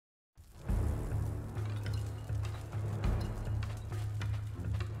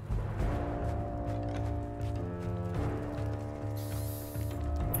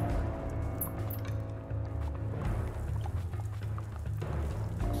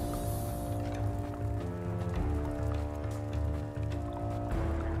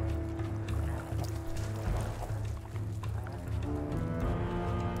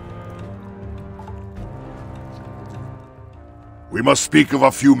We must speak of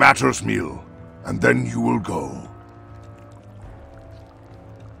a few matters, Meal, and then you will go.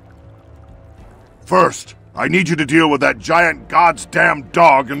 First, I need you to deal with that giant goddamn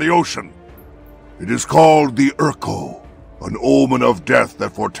dog in the ocean. It is called the Urko, an omen of death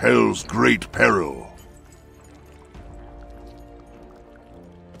that foretells great peril.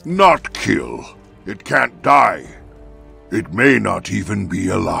 Not kill. It can't die. It may not even be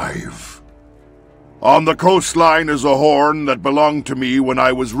alive. On the coastline is a horn that belonged to me when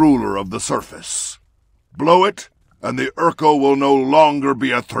I was ruler of the surface. Blow it, and the Urko will no longer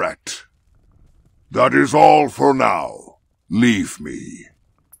be a threat. That is all for now. Leave me.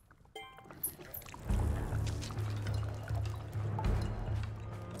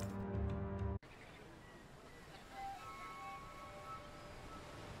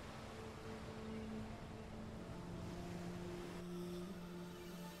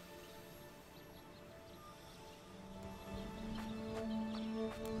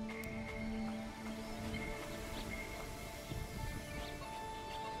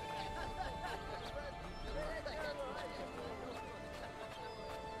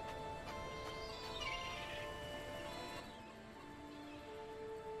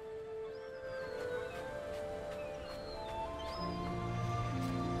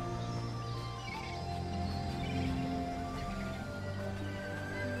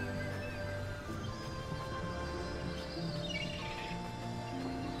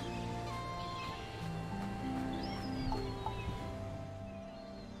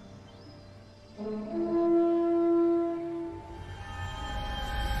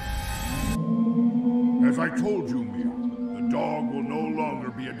 As I told you, Mia, the dog will no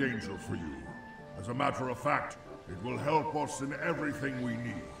longer be a danger for you. As a matter of fact, it will help us in everything we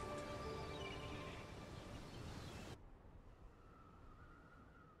need.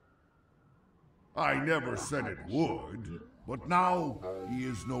 I never said it would, but now he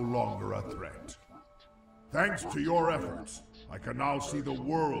is no longer a threat. Thanks to your efforts, I can now see the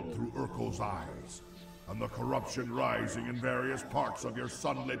world through Urko's eyes, and the corruption rising in various parts of your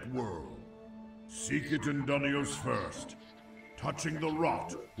sunlit world. Seek it in Dunios first. Touching the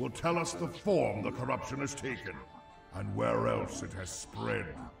rot will tell us the form the corruption has taken, and where else it has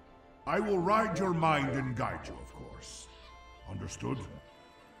spread. I will ride your mind and guide you, of course. Understood?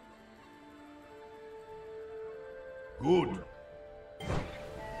 Good.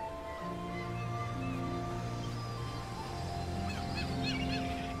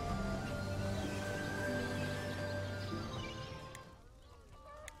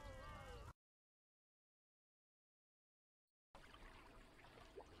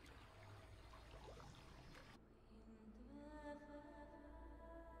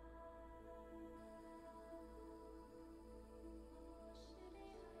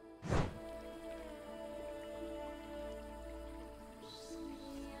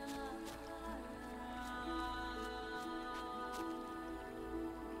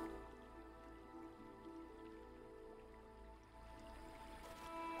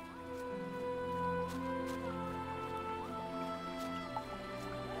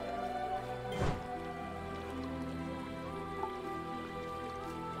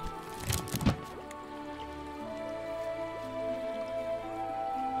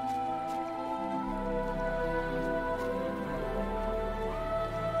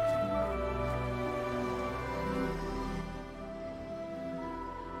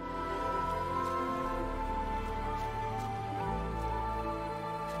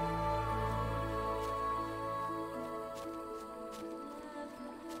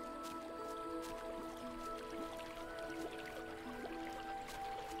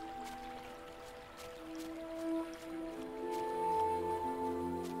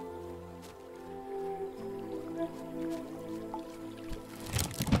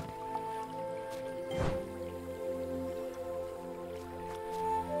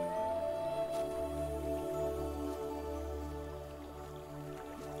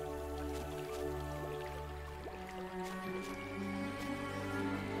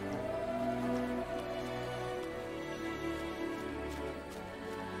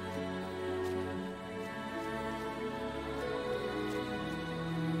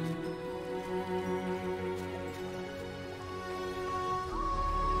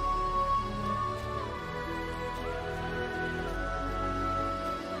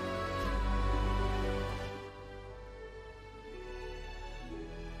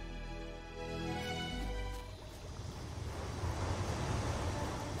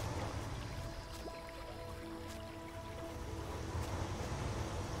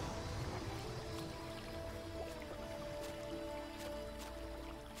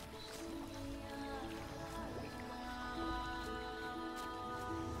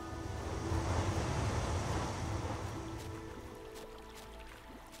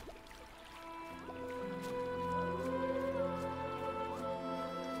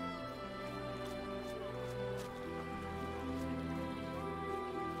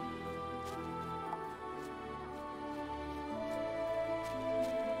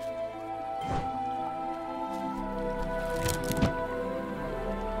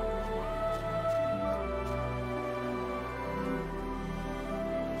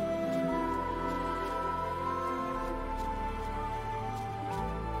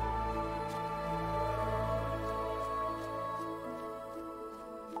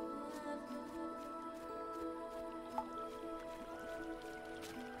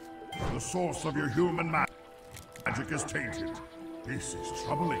 source of your human magic is tainted. This is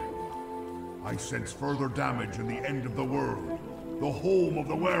troubling. I sense further damage in the end of the world, the home of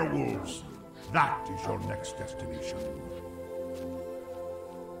the werewolves. That is your next destination.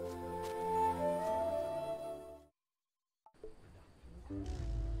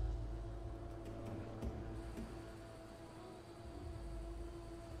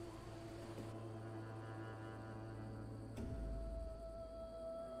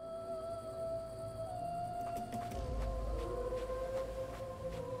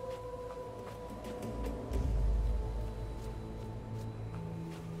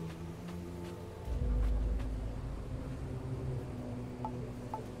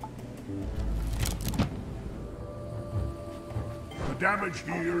 The damage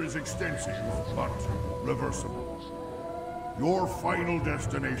here is extensive, but reversible. Your final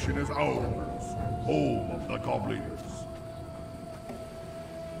destination is ours, home of the goblins.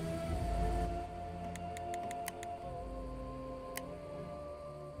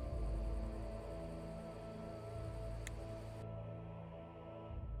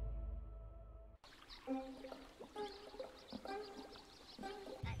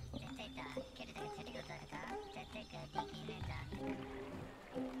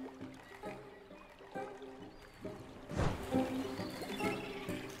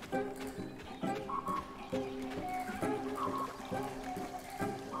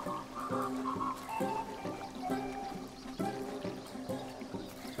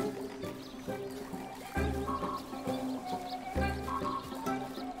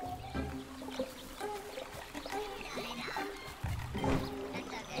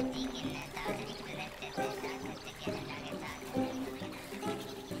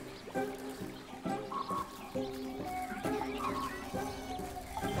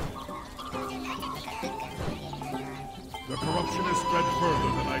 The corruption has spread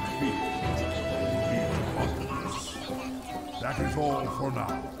further than I'd feared. That is all for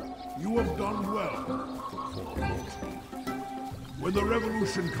now. You have done well. When the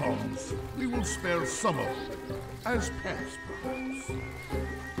revolution comes, we will spare some of you, as pets perhaps.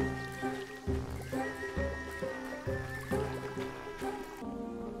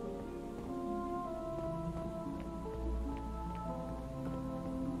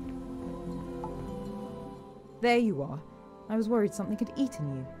 There you are. I was worried something had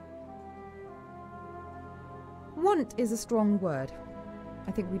eaten you. Want is a strong word.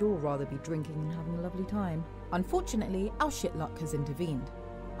 I think we'd all rather be drinking than having a lovely time. Unfortunately, our shit luck has intervened.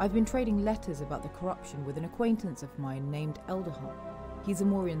 I've been trading letters about the corruption with an acquaintance of mine named Elderhart. He's a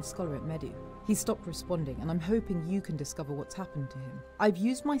Morian scholar at Medu. He's stopped responding, and I'm hoping you can discover what's happened to him. I've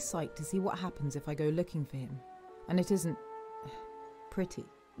used my sight to see what happens if I go looking for him, and it isn't pretty.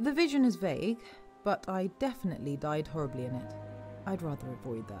 The vision is vague, but I definitely died horribly in it. I'd rather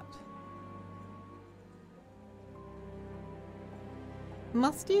avoid that.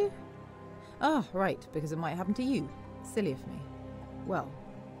 Must you? Ah, right, because it might happen to you. Silly of me. Well,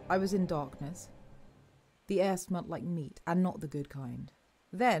 I was in darkness. The air smelt like meat, and not the good kind.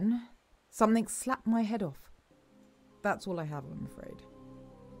 Then, something slapped my head off. That's all I have, I'm afraid.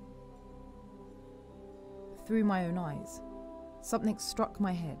 Through my own eyes, something struck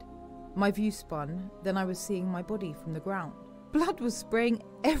my head. My view spun, then I was seeing my body from the ground. Blood was spraying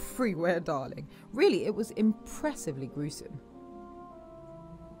everywhere, darling. Really, it was impressively gruesome.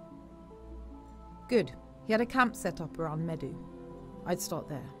 Good. He had a camp set up around Medu. I'd start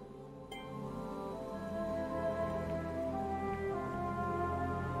there.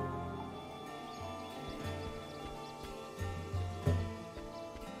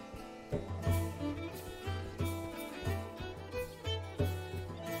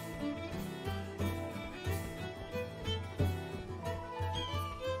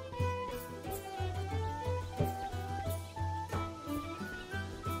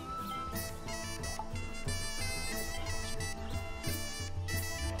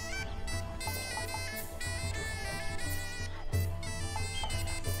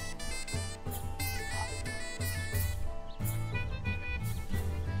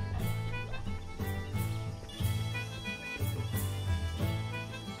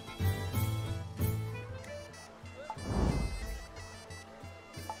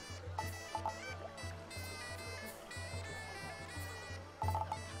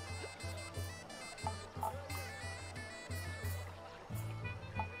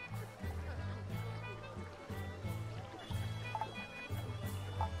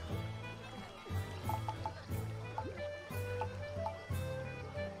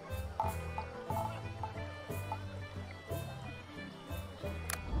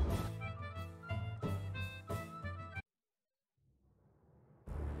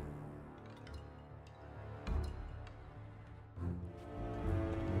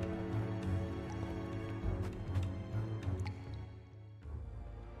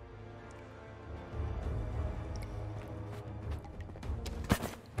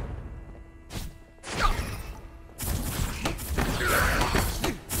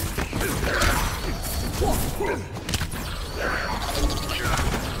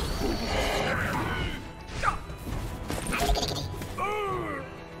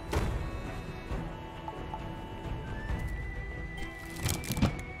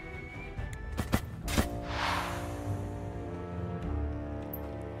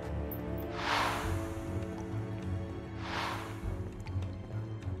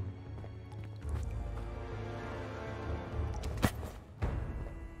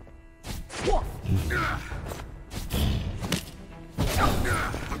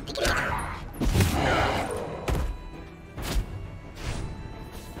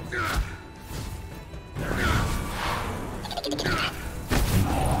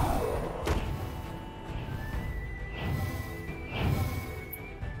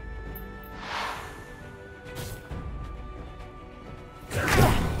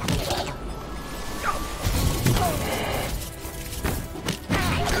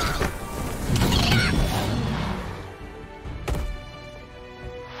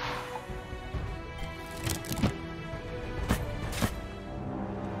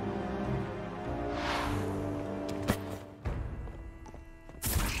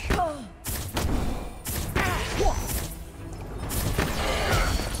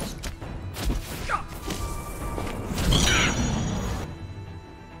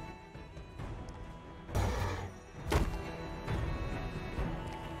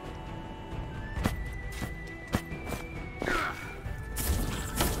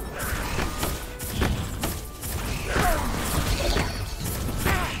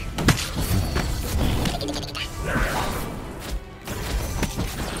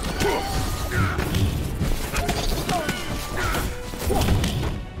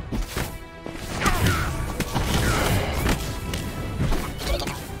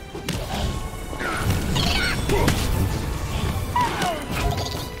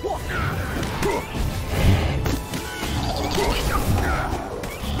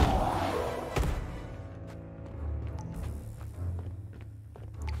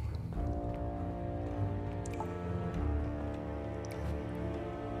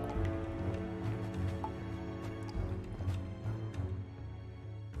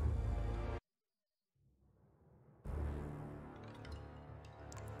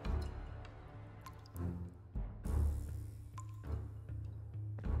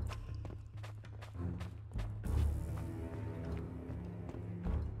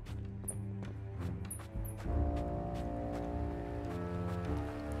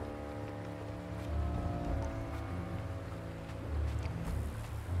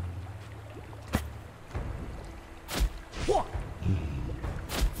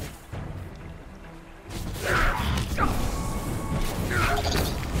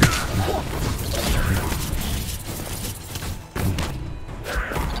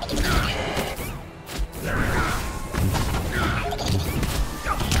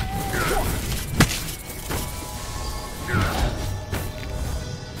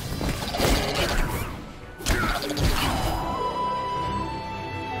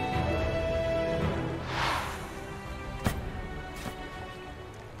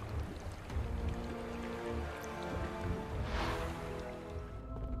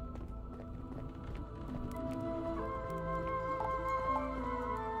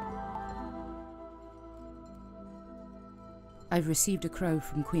 I've received a crow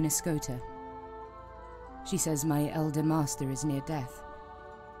from Queen Escota. She says my elder master is near death.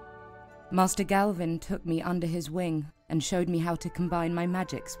 Master Galvin took me under his wing and showed me how to combine my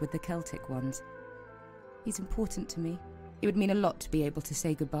magics with the Celtic ones. He's important to me. It would mean a lot to be able to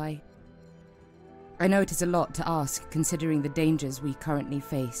say goodbye. I know it is a lot to ask, considering the dangers we currently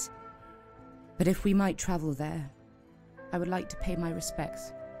face. But if we might travel there, I would like to pay my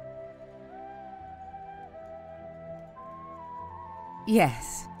respects.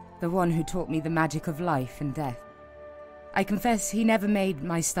 Yes, the one who taught me the magic of life and death. I confess he never made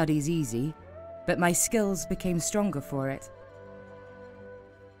my studies easy, but my skills became stronger for it.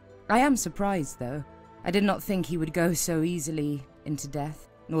 I am surprised, though. I did not think he would go so easily into death,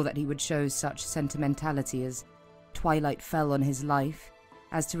 nor that he would show such sentimentality as twilight fell on his life,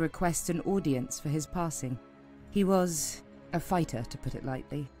 as to request an audience for his passing. He was a fighter, to put it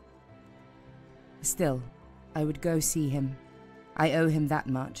lightly. Still, I would go see him. I owe him that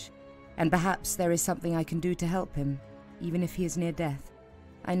much, and perhaps there is something I can do to help him, even if he is near death.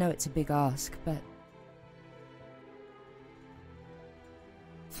 I know it's a big ask, but...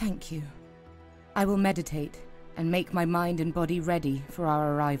 Thank you. I will meditate and make my mind and body ready for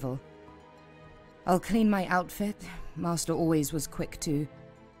our arrival. I'll clean my outfit. Master always was quick to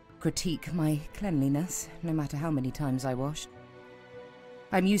critique my cleanliness, no matter how many times I washed.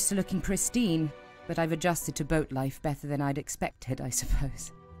 I'm used to looking pristine, but I've adjusted to boat life better than I'd expected, I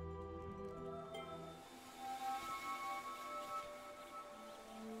suppose.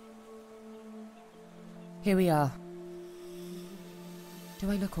 Here we are.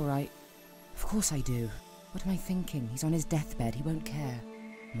 Do I look all right? Of course I do. What am I thinking? He's on his deathbed. He won't care.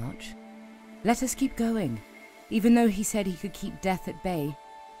 Much. Let us keep going. Even though he said he could keep death at bay,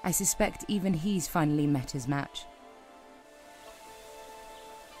 I suspect even he's finally met his match.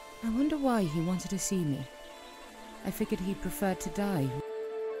 I wonder why he wanted to see me. I figured he preferred to die.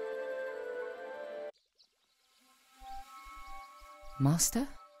 Master?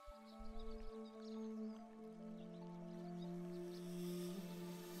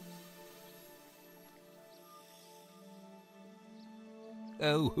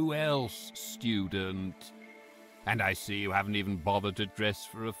 Oh, who else, student? And I see you haven't even bothered to dress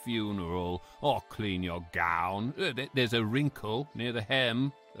for a funeral or clean your gown. There's a wrinkle near the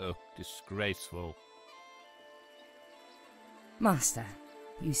hem. Oh, disgraceful. Master,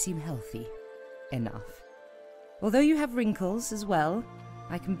 you seem healthy. Enough. Although you have wrinkles as well,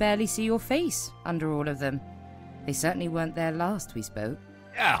 I can barely see your face under all of them. They certainly weren't there last we spoke.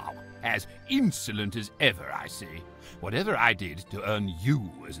 Oh, as insolent as ever, I see. Whatever I did to earn you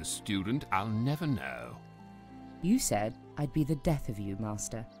as a student, I'll never know. You said I'd be the death of you,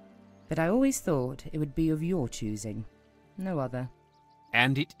 Master. But I always thought it would be of your choosing. No other.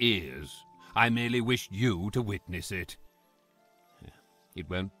 And it is. I merely wished you to witness it. It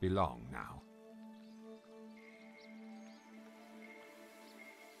won't be long now.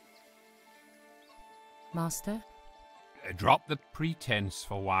 Master? Drop the pretense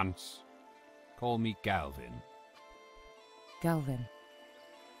for once. Call me Galvin. Galvin.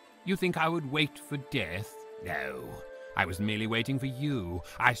 You think I would wait for death? No. I was merely waiting for you.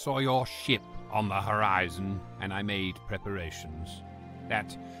 I saw your ship on the horizon, and I made preparations.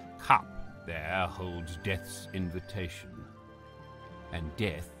 That cup there holds death's invitation. And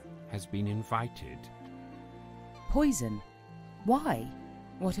death has been invited. Poison? Why?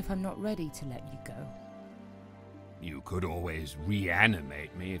 What if I'm not ready to let you go? You could always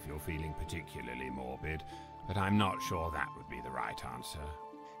reanimate me if you're feeling particularly morbid, but I'm not sure that would be the right answer.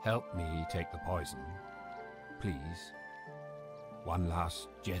 Help me take the poison, please. One last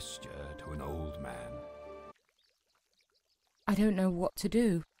gesture to an old man. I don't know what to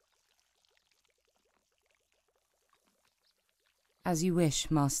do. As you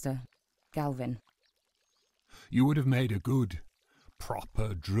wish, Master. Galvin. You would have made a good,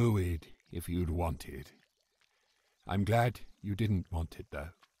 proper druid if you'd wanted. I'm glad you didn't want it, though.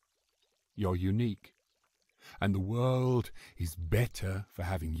 You're unique, and the world is better for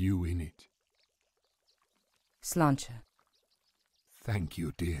having you in it. Slancher. Thank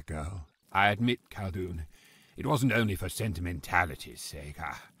you, dear girl. I admit, Khaldun, it wasn't only for sentimentality's sake.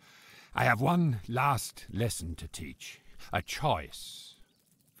 I have one last lesson to teach. A choice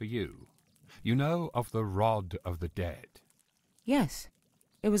for you. You know of the Rod of the Dead? Yes.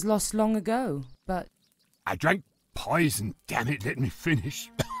 It was lost long ago, but... I drank poison, damn it, let me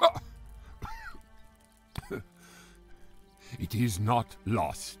finish. It is not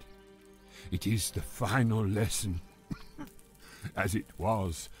lost. It is the final lesson, as it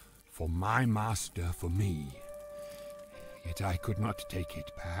was for my master, for me. Yet I could not take it,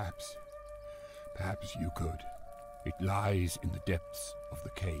 perhaps. Perhaps you could. It lies in the depths of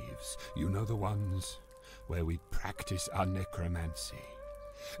the caves. You know, the ones where we practice our necromancy.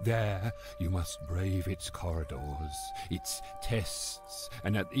 There you must brave its corridors, its tests,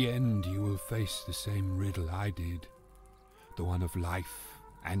 and at the end you will face the same riddle I did. The one of life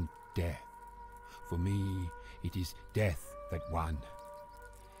and death. For me, it is death that won.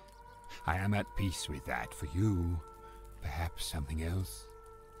 I am at peace with that. For you, perhaps something else.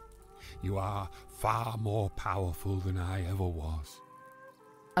 You are far more powerful than I ever was.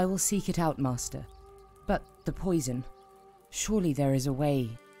 I will seek it out, Master. But the poison... surely there is a way.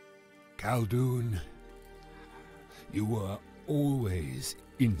 Khaldun, you were always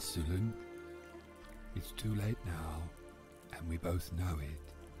insolent. It's too late now, and we both know it.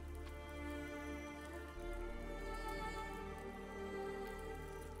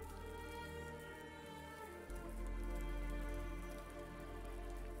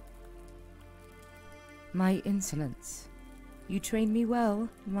 My insolence. You trained me well,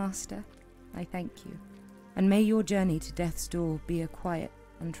 Master. I thank you. And may your journey to death's door be a quiet,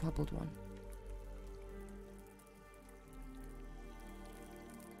 untroubled one.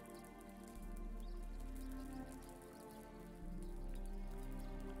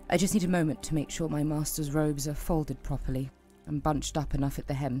 I just need a moment to make sure my master's robes are folded properly and bunched up enough at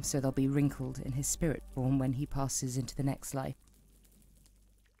the hem so they'll be wrinkled in his spirit form when he passes into the next life.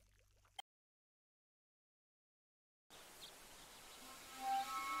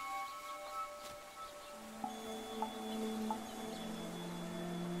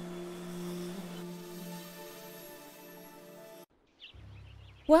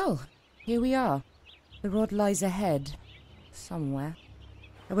 Well, here we are. The rod lies ahead, somewhere.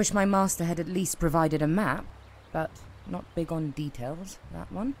 I wish my master had at least provided a map, but not big on details, that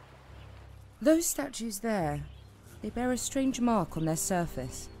one. Those statues there, they bear a strange mark on their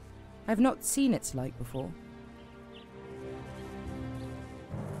surface. I've not seen its like before.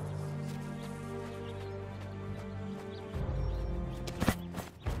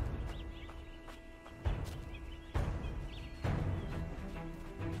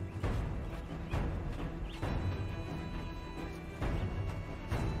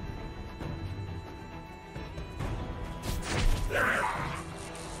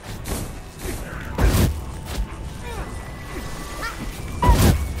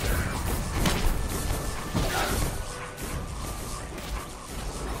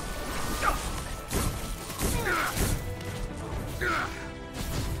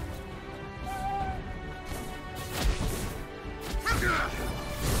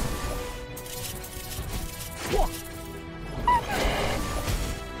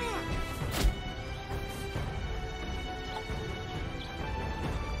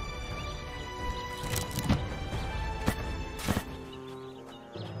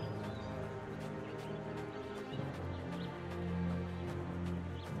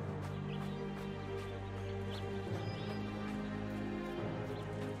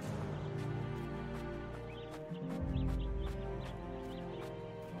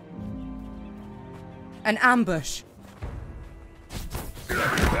 An ambush!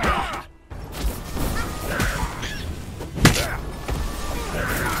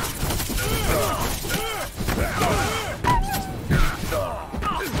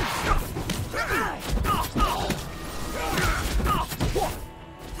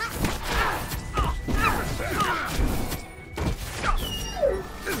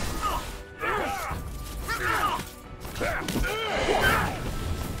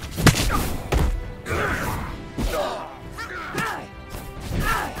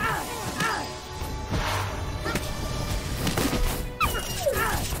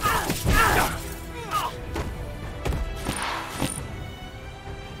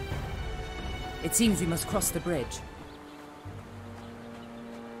 It seems we must cross the bridge.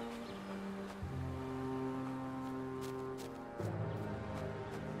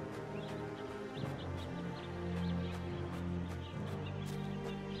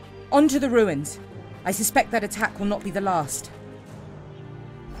 On to the ruins. I suspect that attack will not be the last.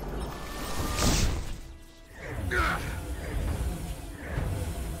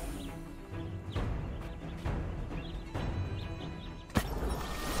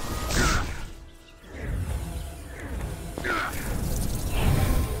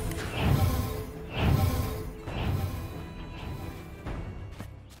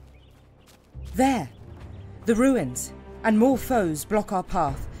 There! The ruins, and more foes block our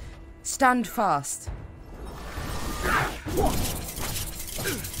path. Stand fast.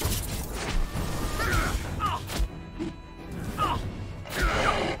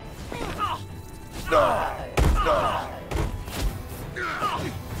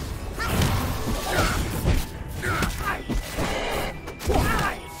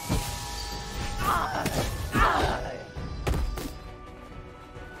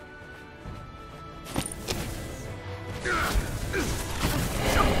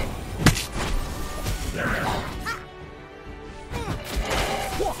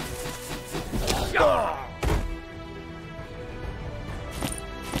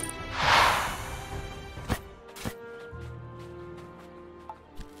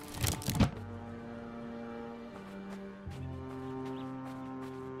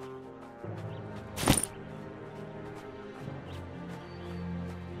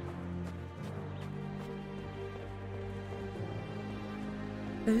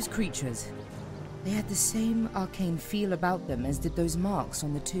 Those creatures, they had the same arcane feel about them as did those marks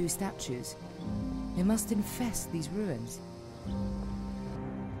on the two statues. They must infest these ruins.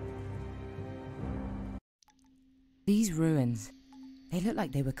 These ruins, they look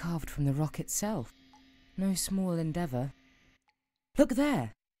like they were carved from the rock itself. No small endeavour. Look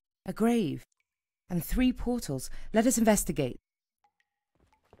there! A grave. And 3 portals. Let us investigate.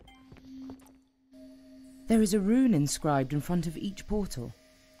 There is a rune inscribed in front of each portal,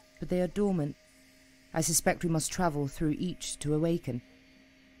 but they are dormant. I suspect we must travel through each to awaken.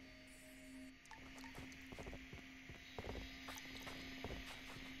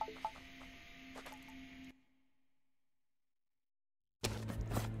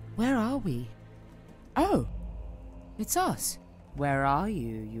 Where are we? Oh! It's us. Where are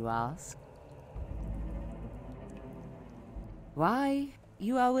you, you ask? Why,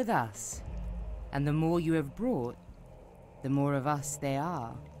 you are with us. And the more you have brought, the more of us they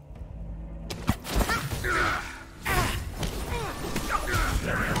are.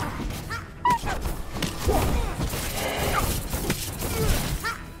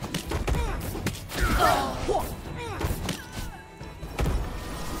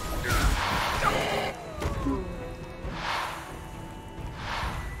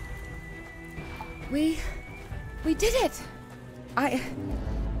 did it!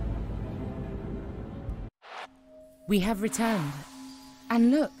 We have returned. And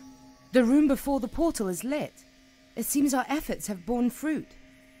look, the room before the portal is lit. It seems our efforts have borne fruit.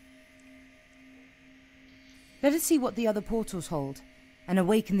 Let us see what the other portals hold, and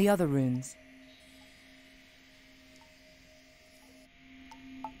awaken the other runes.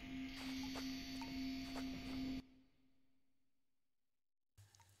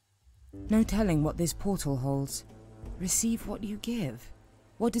 No telling what this portal holds. Receive what you give.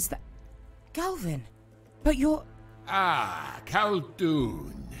 What is that? Galvin! But you're... Ah,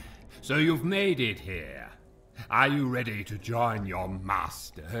 Khaldun. So you've made it here. Are you ready to join your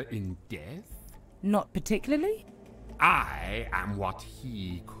master in death? Not particularly? I am what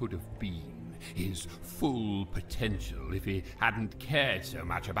he could have been. His full potential if he hadn't cared so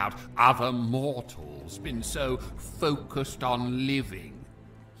much about other mortals, been so focused on living.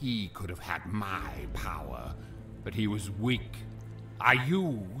 He could have had my power, but he was weak. Are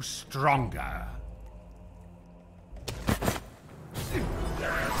you stronger?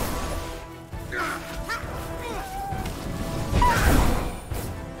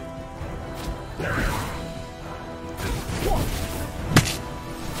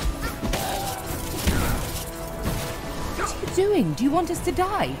 What are you doing? Do you want us to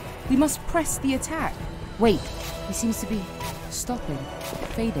die? We must press the attack. Wait, he seems to be stopping,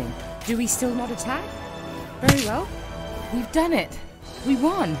 fading. Do we still not attack? Very well. We've done it. We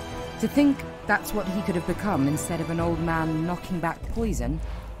won. To think that's what he could have become instead of an old man knocking back poison.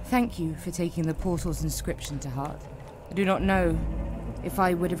 Thank you for taking the portal's inscription to heart. I do not know if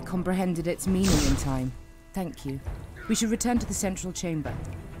I would have comprehended its meaning in time. Thank you. We should return to the central chamber.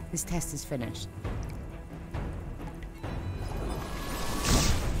 This test is finished.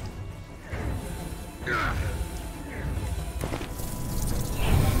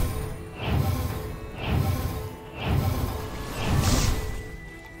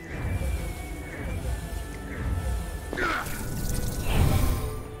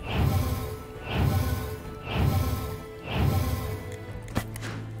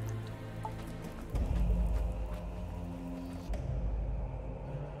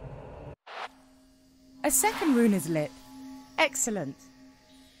 A second rune is lit. Excellent.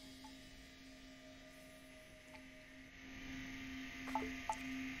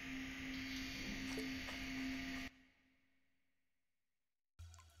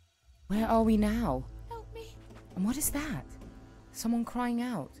 Where are we now? Help me. And what is that? Someone crying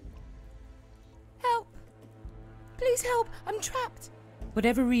out. Help! Please help! I'm trapped!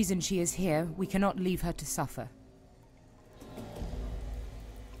 Whatever reason she is here, we cannot leave her to suffer.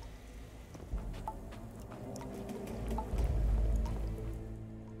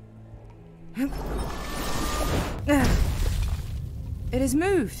 It has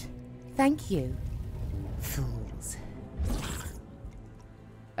moved. Thank you. Fools.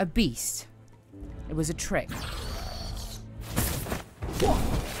 A beast. It was a trick.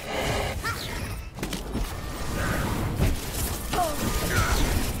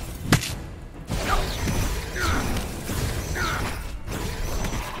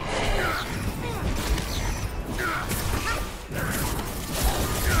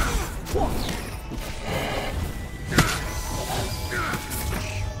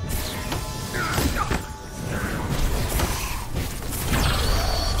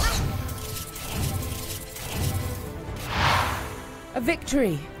 A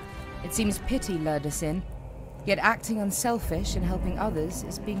victory! It seems pity lured us in, yet acting unselfish and helping others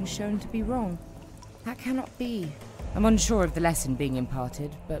is being shown to be wrong. That cannot be. I'm unsure of the lesson being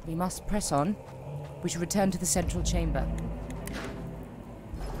imparted, but we must press on. We should return to the central chamber.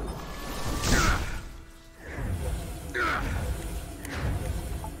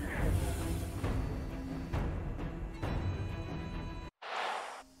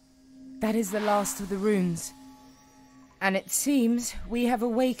 That is the last of the runes. And it seems we have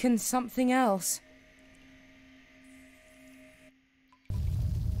awakened something else.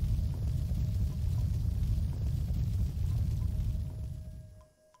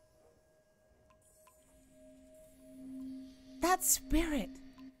 That spirit!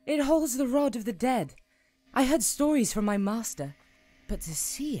 It holds the rod of the dead. I heard stories from my master, but to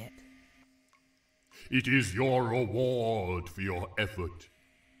see it... It is your reward for your effort.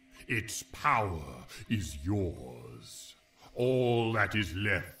 Its power is yours. All that is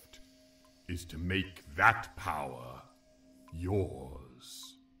left is to make that power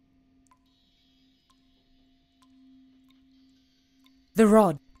yours. The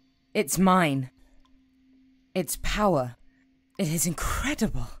rod. It's mine. Its power. It is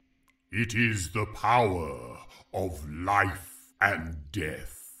incredible. It is the power of life and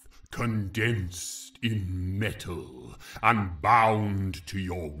death. condensed in metal and bound to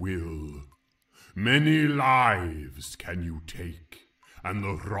your will. Many lives can you take, and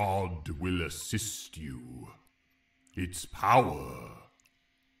the rod will assist you. Its power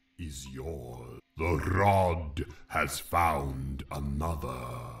is yours. The rod has found another.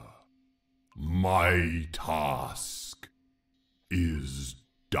 My task is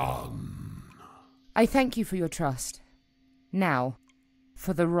done. I thank you for your trust. Now,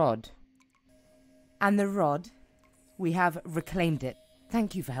 for the rod. And the rod, we have reclaimed it.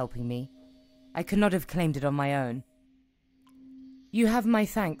 Thank you for helping me. I could not have claimed it on my own. You have my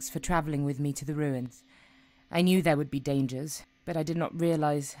thanks for travelling with me to the ruins. I knew there would be dangers, but I did not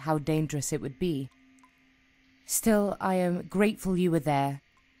realize how dangerous it would be. Still, I am grateful you were there,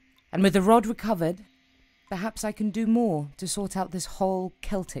 and with the rod recovered, perhaps I can do more to sort out this whole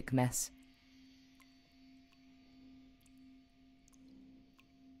Celtic mess.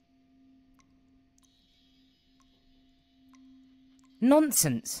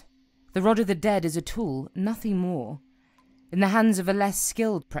 Nonsense! The Rod of the Dead is a tool, nothing more. In the hands of a less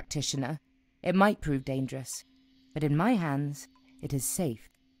skilled practitioner, it might prove dangerous, but in my hands, it is safe.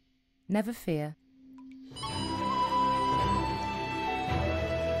 Never fear.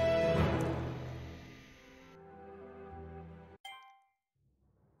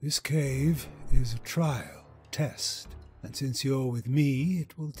 This cave is a trial, test, and since you're with me,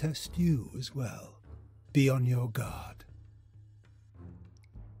 it will test you as well. Be on your guard.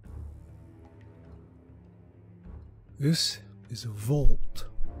 This is a vault,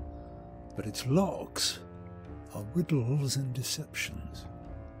 but its locks are riddles and deceptions,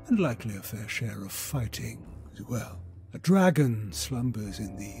 and likely a fair share of fighting as well. A dragon slumbers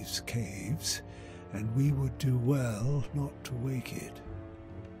in these caves, and we would do well not to wake it.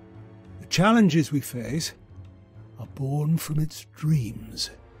 The challenges we face are born from its dreams,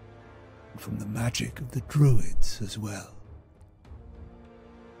 and from the magic of the druids as well.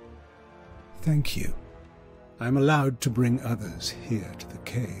 Thank you. I am allowed to bring others here to the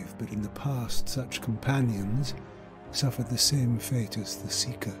cave, but in the past such companions suffered the same fate as the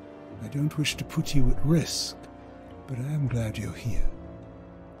Seeker. I don't wish to put you at risk, but I am glad you're here.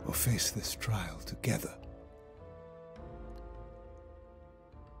 We'll face this trial together.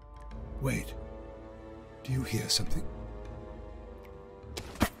 Wait. Do you hear something?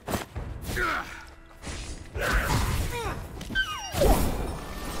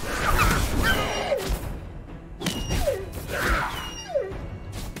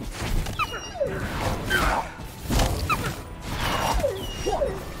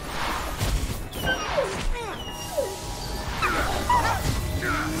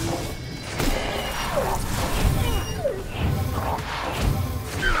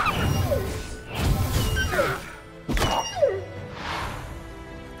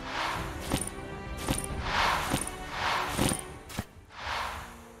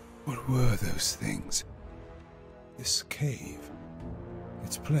 What were those things? This cave.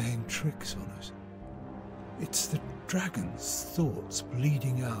 It's playing tricks on us. It's the dragon's thoughts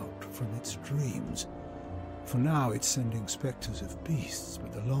bleeding out from its dreams. For now it's sending spectres of beasts,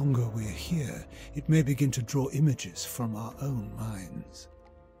 but the longer we're here, it may begin to draw images from our own minds.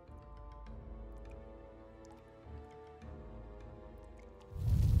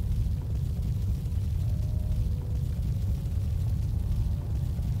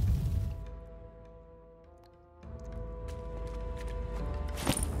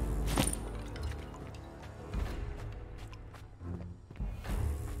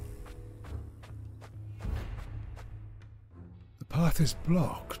 The path is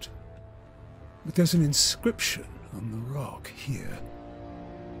blocked, but there's an inscription on the rock here.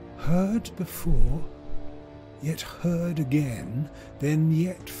 Heard before, yet heard again, then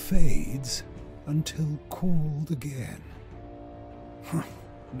yet fades, until called again.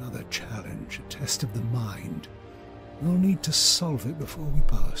 Another challenge, a test of the mind. We'll need to solve it before we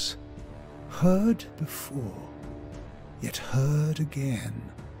pass. Heard before, yet heard again.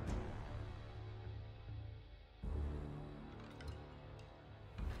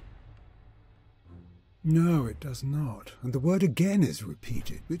 No, it does not, and the word again is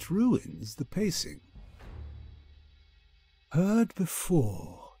repeated, which ruins the pacing. Heard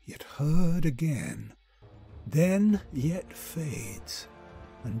before, yet heard again, then yet fades,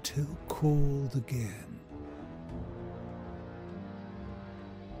 until called again.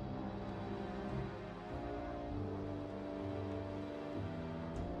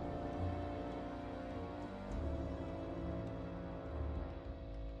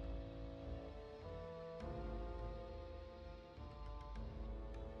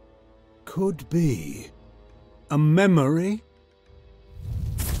 Could be a memory?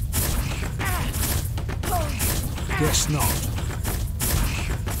 Guess not.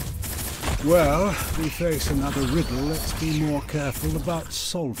 Well, we face another riddle. Let's be more careful about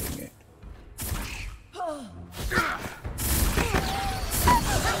solving it.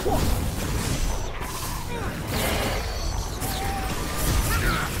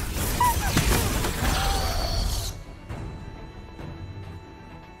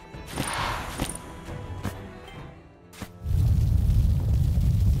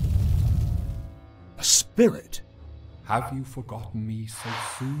 A spirit? Have you forgotten me so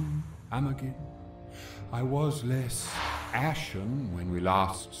soon, Amagin? I was less ashen when we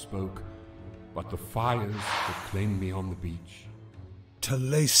last spoke, but the fires that claimed me on the beach.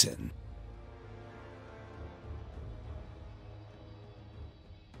 Taliesin.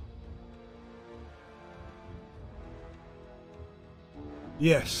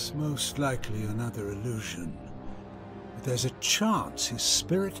 Yes, most likely another illusion. But there's a chance his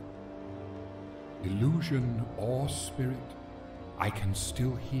spirit... Illusion or spirit, I can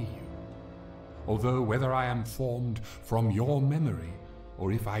still hear you. Although whether I am formed from your memory,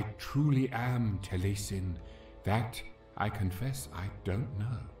 or if I truly am Taliesin, that, I confess, I don't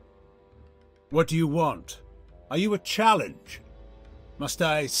know. What do you want? Are you a challenge? Must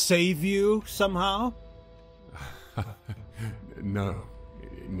I save you somehow? No.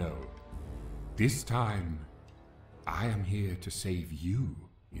 This time, I am here to save you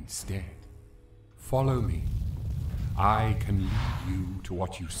instead. Follow me. I can lead you to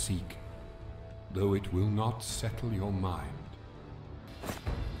what you seek, though it will not settle your mind.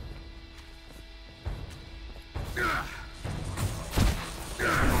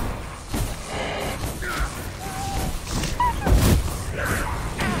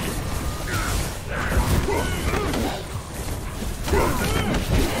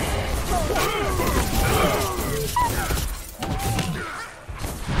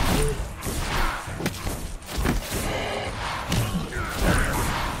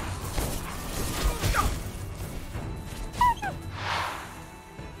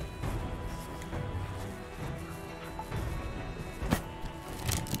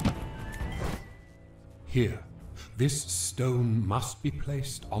 Here, this stone must be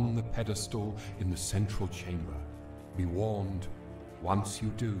placed on the pedestal in the central chamber. Be warned, once you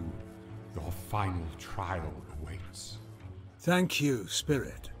do, your final trial awaits. Thank you,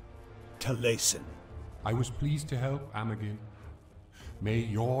 Spirit. Taliesin. I was pleased to help, Amagin. May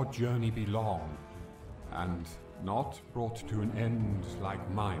your journey be long, and not brought to an end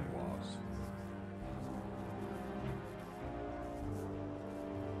like mine was.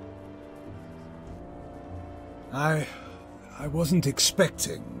 I wasn't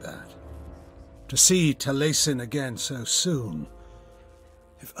expecting that. To see Taliesin again so soon.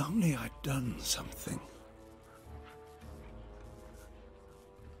 If only I'd done something.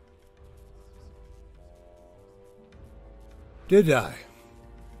 Did I?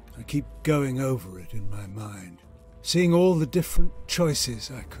 I keep going over it in my mind, seeing all the different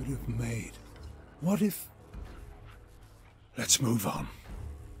choices I could have made. What if... Let's move on.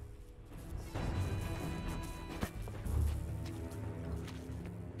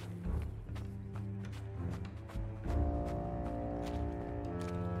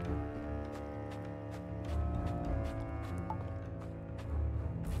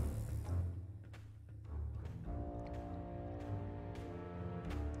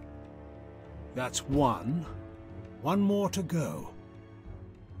 That's one. One more to go.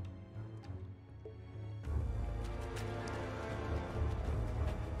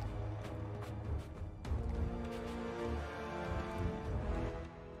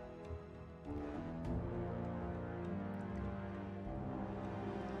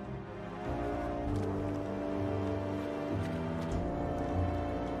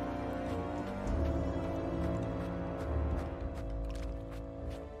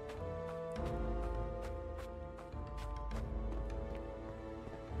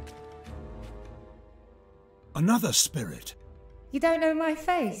 Another spirit. You don't know my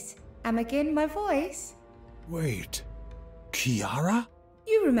face? Amagin, my voice? Wait. Kiara?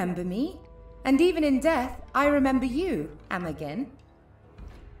 You remember me. And even in death, I remember you, Amagin.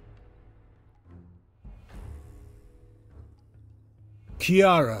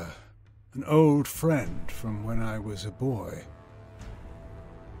 Kiara, an old friend from when I was a boy.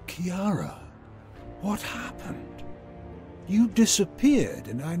 Kiara, what happened? You disappeared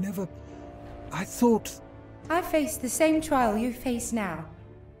and I thought... I faced the same trial you face now.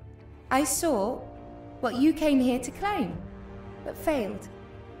 I saw what you came here to claim, but failed.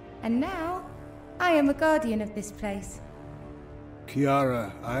 And now, I am a guardian of this place.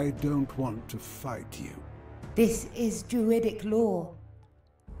 Kiara, I don't want to fight you. This is Druidic law.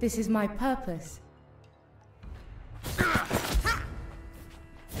 This is my purpose.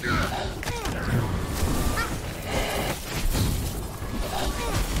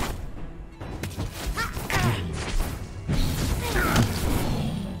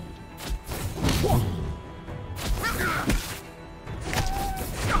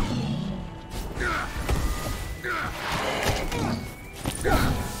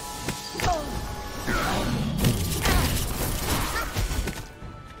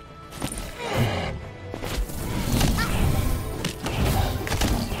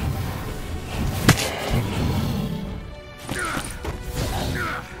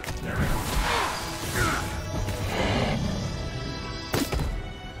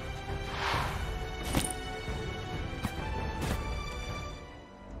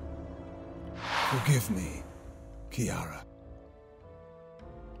 Forgive me, Kiara.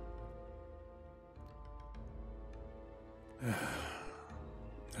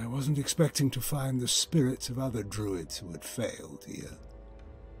 I wasn't expecting to find the spirits of other druids who had failed here.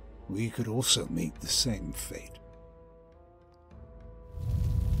 We could also meet the same fate.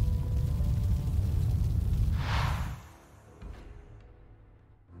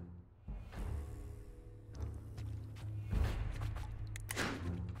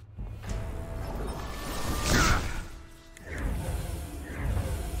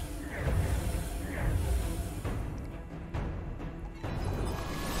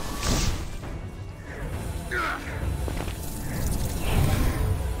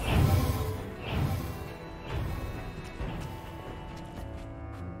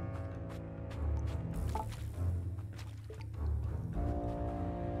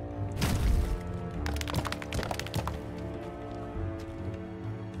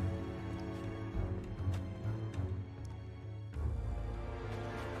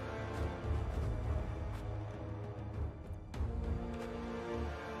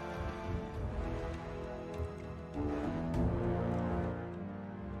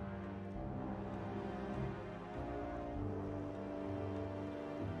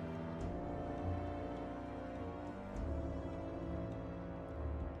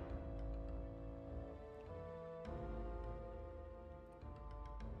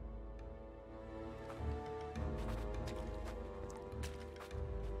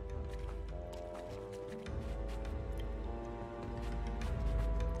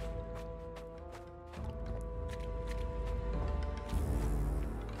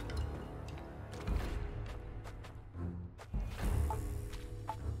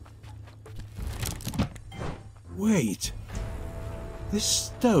 Wait. This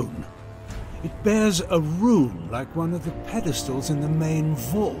stone, it bears a rune like one of the pedestals in the main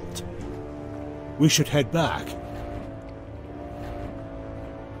vault. We should head back.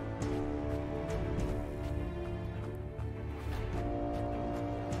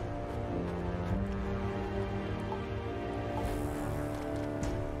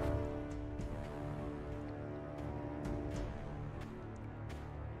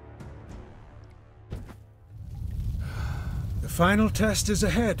 The final test is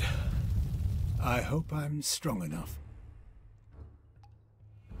ahead. I hope I'm strong enough.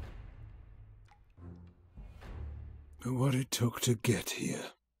 What it took to get here.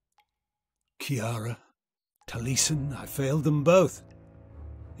 Kiara, Taliesin, I failed them both.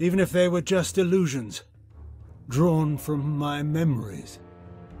 Even if they were just illusions, drawn from my memories.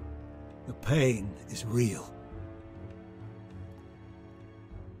 The pain is real.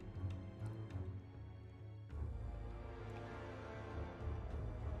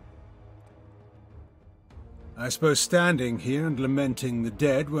 I suppose standing here and lamenting the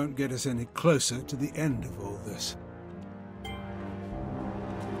dead won't get us any closer to the end of all this.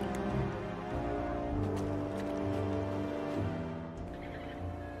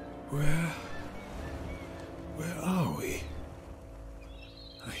 Where are we?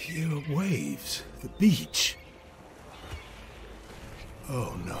 I hear waves. The beach.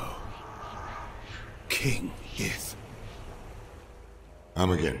 Oh no. King Ith.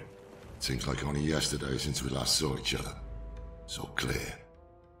 Again. Seems like only yesterday since we last saw each other. So clear.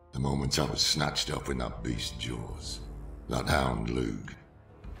 The moment I was snatched up in that beast's jaws. That hound Lug.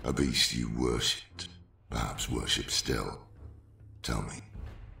 A beast you worshipped. Perhaps worship still. Tell me,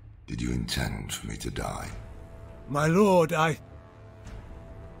 did you intend for me to die? My lord,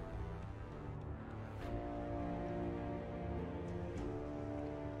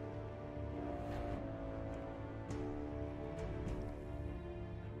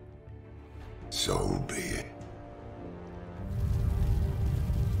 So be it.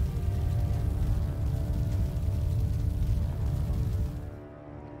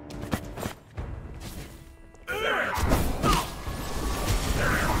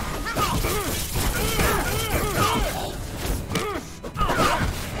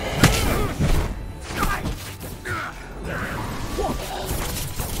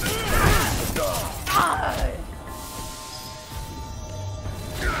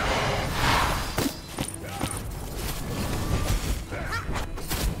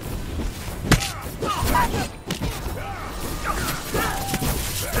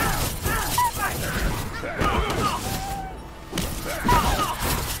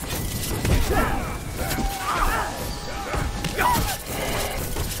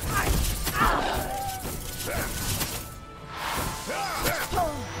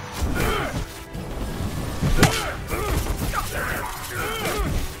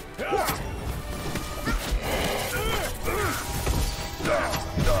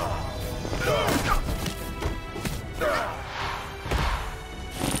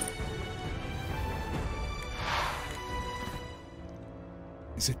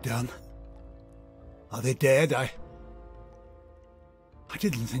 Is it done? Are they dead? I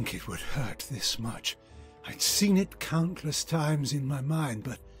didn't think it would hurt this much. I'd seen it countless times in my mind,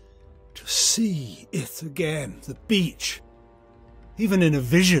 but to see it again, the beach, even in a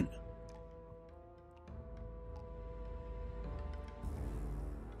vision.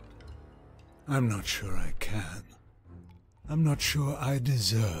 I'm not sure I can. I'm not sure I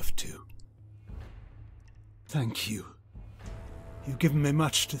deserve to. Thank you. You've given me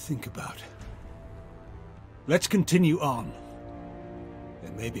much to think about. Let's continue on.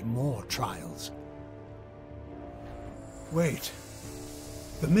 There may be more trials. Wait.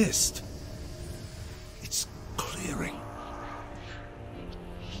 The mist. It's clearing.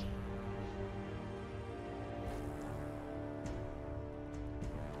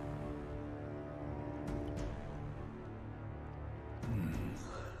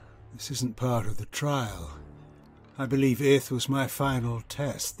 This isn't part of the trial. I believe Ith was my final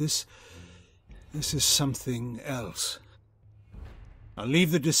test. This is something else. I'll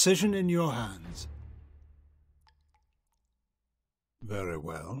leave the decision in your hands. Very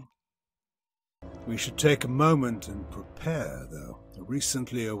well. We should take a moment and prepare, though. The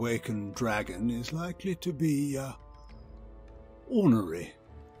recently awakened dragon is likely to be, ornery.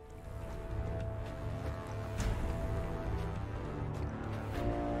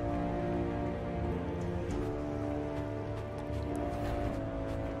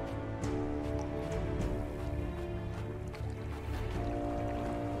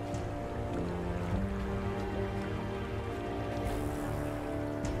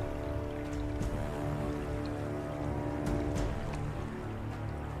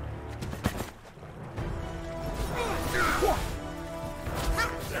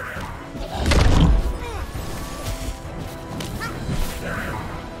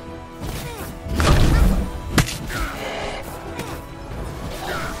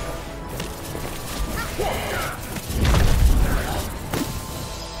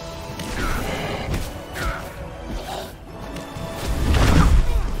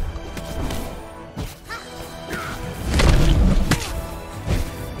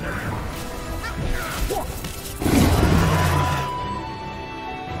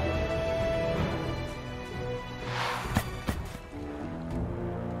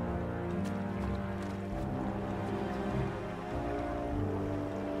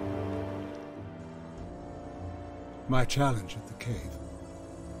 My challenge at the cave.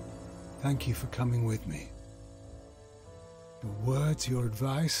 Thank you for coming with me. Your words, your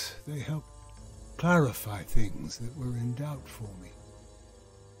advice, they help clarify things that were in doubt for me.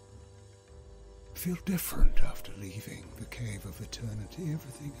 I feel different after leaving the Cave of Eternity.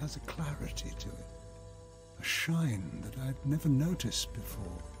 Everything has a clarity to it. A shine that I'd never noticed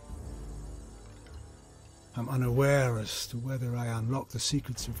before. I'm unaware as to whether I unlocked the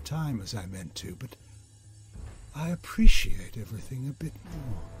secrets of time as I meant to, but I appreciate everything a bit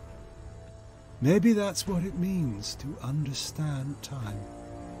more. Maybe that's what it means to understand time.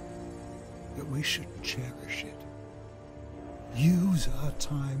 That we should cherish it. Use our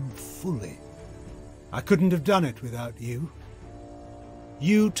time fully. I couldn't have done it without you.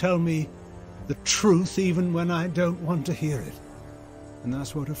 You tell me the truth even when I don't want to hear it. And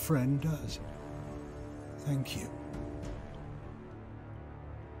that's what a friend does. Thank you.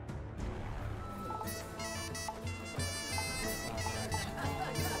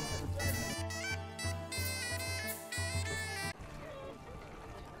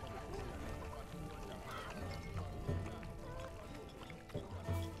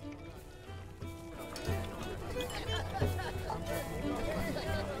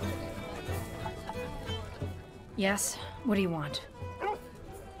 Yes? What do you want?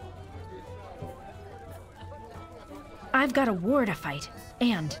 I've got a war to fight,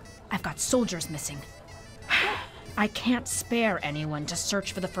 and I've got soldiers missing. I can't spare anyone to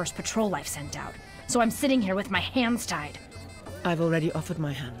search for the first patrol I've sent out, so I'm sitting here with my hands tied. I've already offered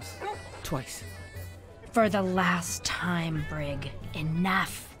my hands. Twice. For the last time, Brig.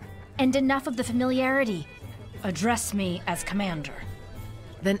 Enough. And enough of the familiarity. Address me as Commander.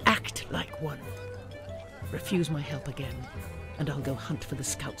 Then act like one. Refuse my help again, and I'll go hunt for the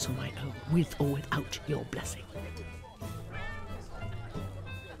scouts on my own, with or without your blessing.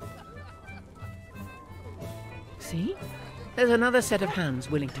 See? There's another set of hands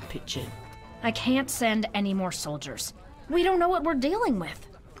willing to pitch in. I can't send any more soldiers. We don't know what we're dealing with.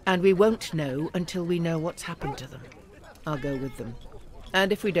 And we won't know until we know what's happened to them. I'll go with them.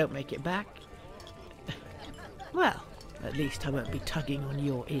 And if we don't make it back, well, at least I won't be tugging on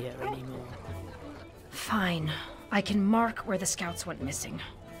your ear anymore. Fine. I can mark where the scouts went missing.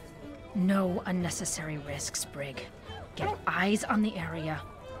 No unnecessary risks, Brig. Get eyes on the area,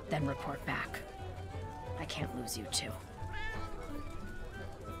 then report back. I can't lose you two.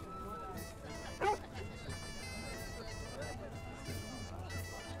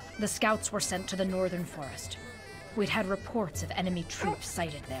 The scouts were sent to the northern forest. We'd had reports of enemy troops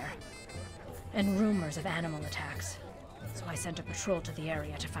sighted there, and rumors of animal attacks. So I sent a patrol to the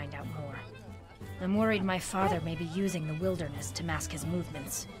area to find out more. I'm worried my father may be using the wilderness to mask his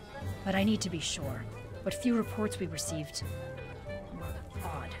movements, but I need to be sure. What few reports we received were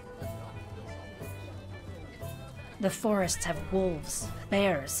odd. The forests have wolves,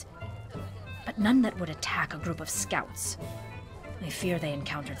 bears, but none that would attack a group of scouts. I fear they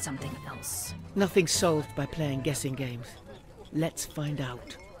encountered something else. Nothing's solved by playing guessing games. Let's find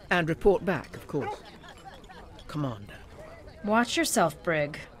out. And report back, of course. Commander. Watch yourself,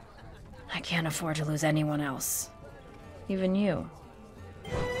 Brig. I can't afford to lose anyone else. Even you.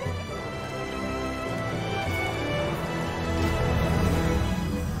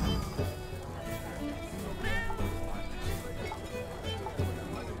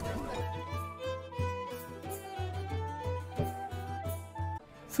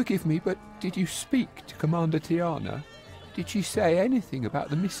 Forgive me, but did you speak to Commander Tiana? Did she say anything about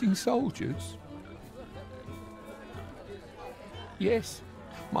the missing soldiers? Yes,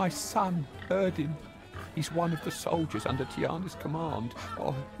 my son heard him. He's one of the soldiers under Tiana's command.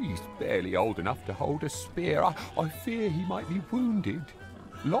 Oh, he's barely old enough to hold a spear. I fear he might be wounded,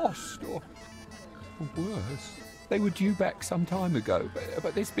 lost, or worse. They were due back some time ago,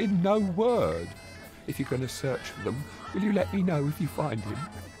 but there's been no word. If you're going to search for them, will you let me know if you find him?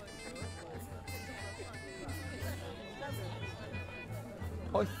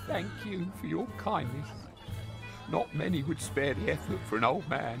 I thank you for your kindness. Not many would spare the effort for an old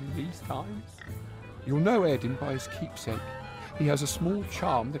man in these times. You'll know Erdin by his keepsake. He has a small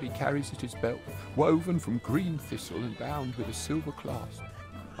charm that he carries at his belt, woven from green thistle and bound with a silver clasp.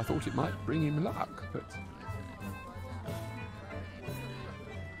 I thought it might bring him luck, but...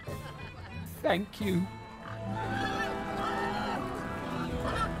 Thank you.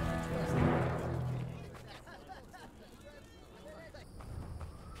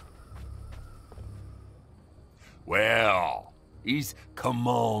 Well, is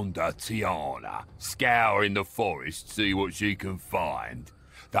Commander Tiana scouring the forest to see what she can find?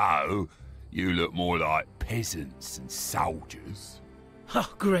 Though, you look more like peasants than soldiers.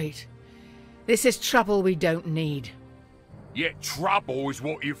 Oh, great. This is trouble we don't need. Yet trouble is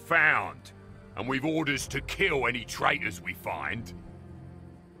what you found, and we've orders to kill any traitors we find.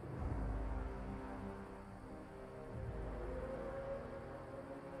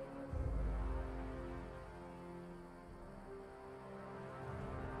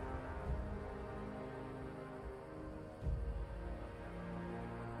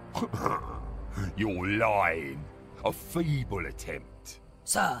 You're lying. A feeble attempt.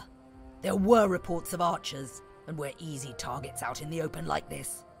 Sir, there were reports of archers, and we're easy targets out in the open like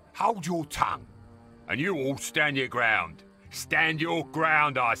this. Hold your tongue. And you all stand your ground. Stand your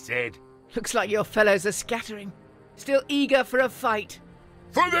ground, I said. Looks like your fellows are scattering. Still eager for a fight.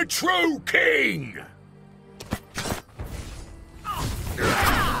 For the true king!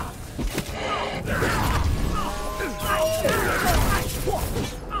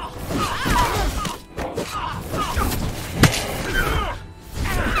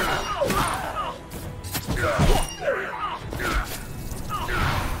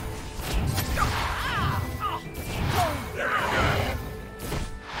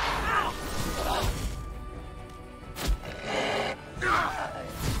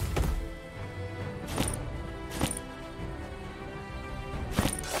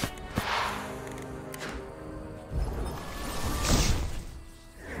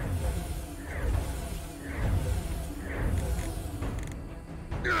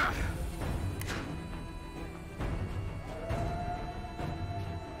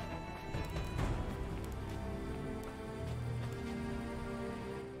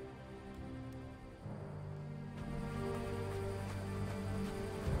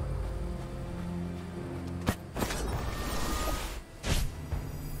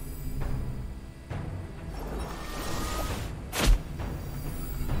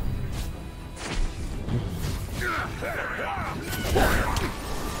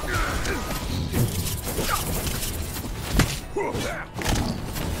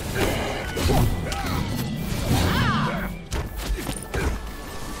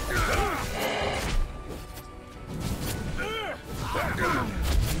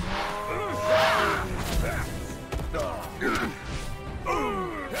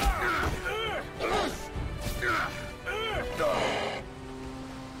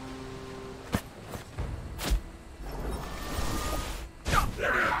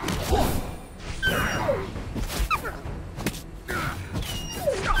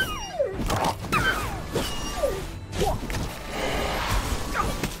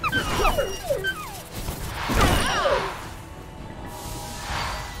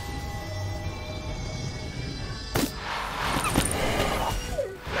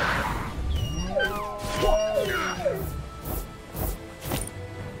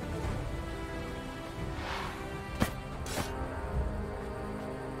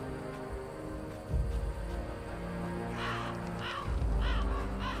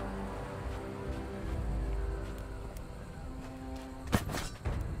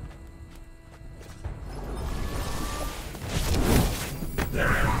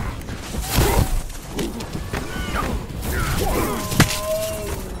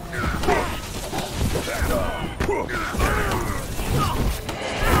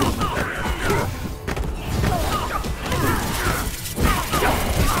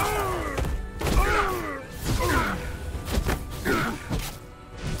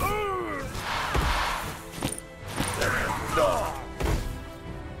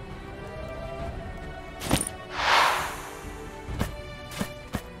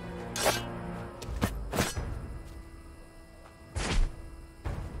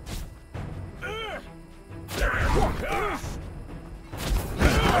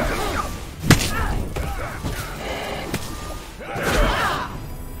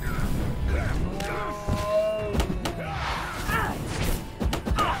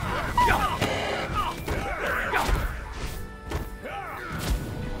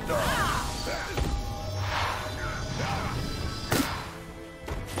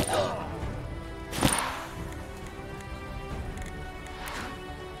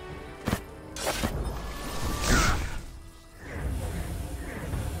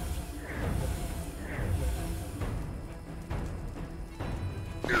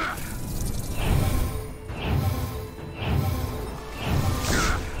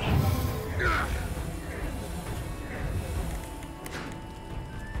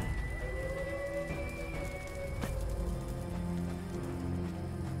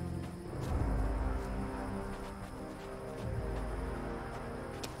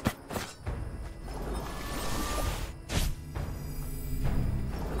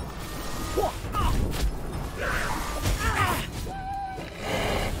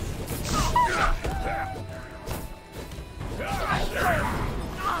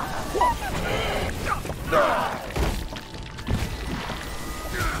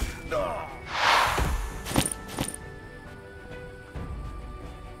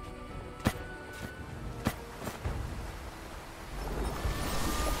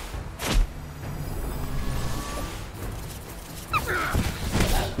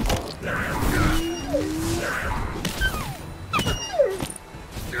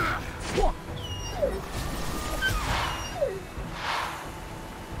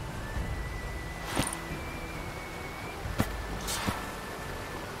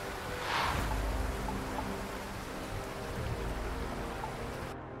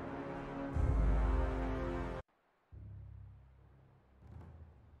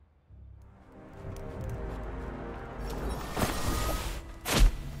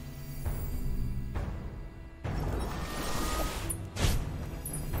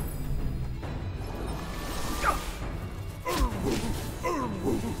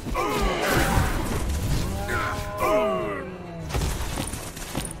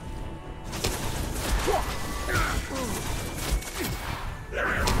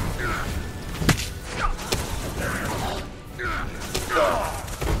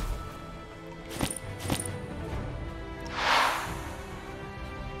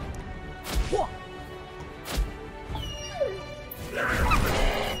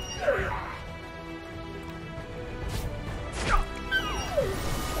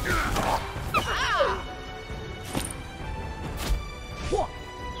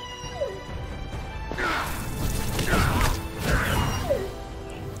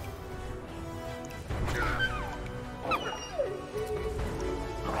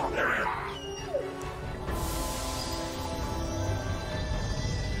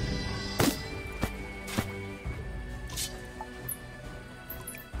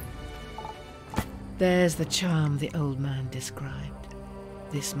 There's the charm the old man described.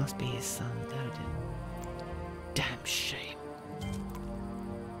 This must be his son, Badena. Damn shame.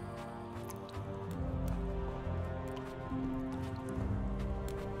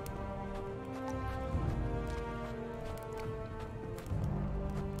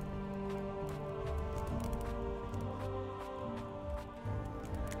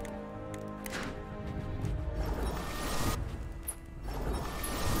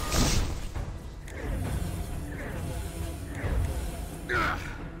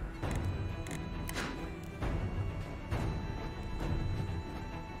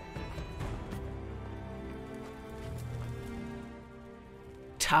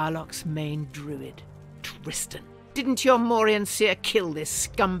 Tarlok's main druid, Tristan. Didn't your Morian seer kill this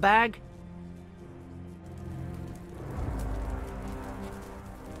scumbag?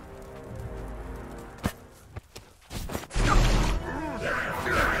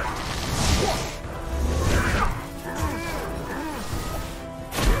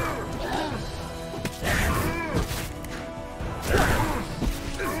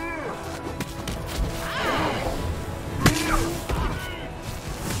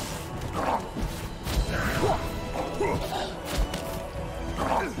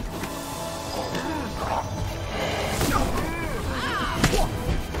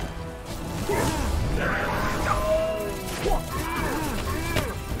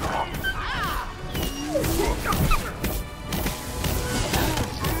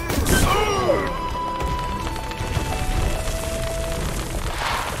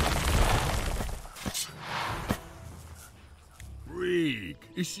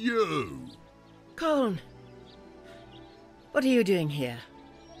 It's you! Coln! What are you doing here?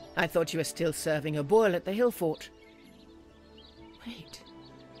 I thought you were still serving a boil at the hill fort. Wait,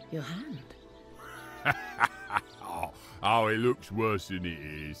 your hand. Oh, it looks worse than it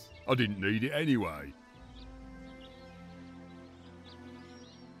is. I didn't need it anyway.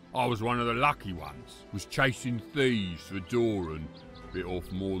 I was one of the lucky ones. Was chasing thieves for Doran. Bit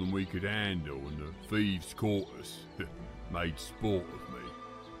off more than we could handle, and the thieves caught us. Made sport of me.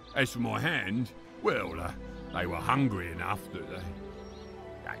 As for my hand, well, they were hungry enough that they...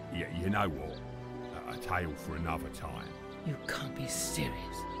 Yeah, you know what? A tale for another time. You can't be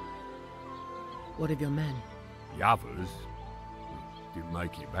serious. What of your men? The others didn't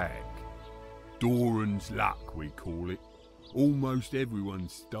make it back. Doran's luck, we call it. Almost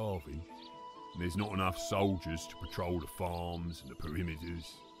everyone's starving. And there's not enough soldiers to patrol the farms and the perimeters.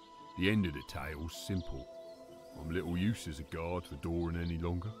 The end of the tale's simple. I'm little use as a guard for Doran any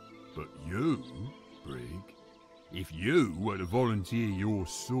longer. But you, Brig, if you were to volunteer your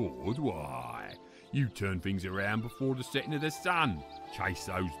sword, why, you'd turn things around before the setting of the sun. Chase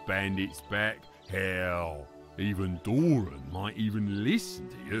those bandits back. Hell, even Doran might even listen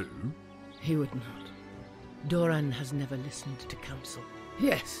to you. He would not. Doran has never listened to counsel.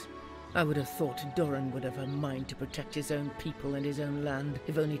 Yes, I would have thought Doran would have a mind to protect his own people and his own land,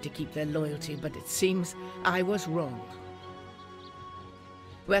 if only to keep their loyalty, but it seems I was wrong.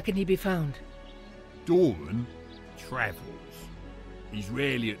 Where can he be found? Doran travels. He's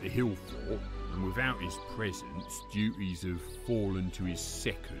rarely at the hill fort, and without his presence, duties have fallen to his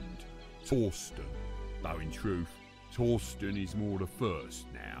second, Torsten. Though in truth, Torsten is more the first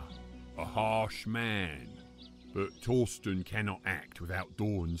now. A harsh man. But Torsten cannot act without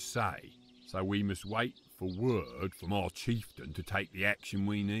Doran's say, so we must wait for word from our chieftain to take the action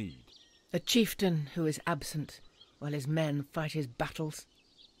we need. A chieftain who is absent while his men fight his battles?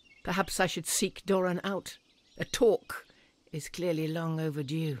 Perhaps I should seek Doran out. A talk is clearly long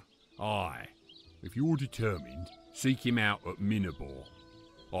overdue. Aye, if you're determined, seek him out at Minabor.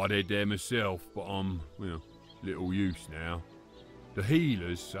 I'd head there myself, but I'm, little use now. The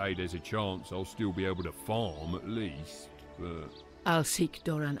healers say there's a chance I'll still be able to farm at least, but... I'll seek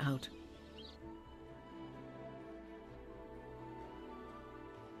Doran out.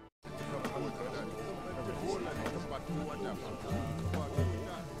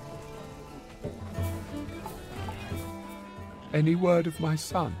 Any word of my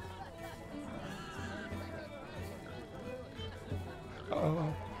son?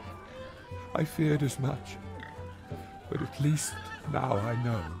 Oh, I feared as much, but at least now I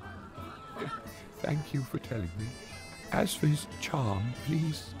know. Thank you for telling me. As for his charm,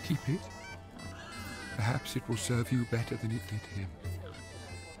 please keep it. Perhaps it will serve you better than it did him.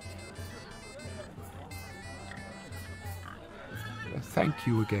 Thank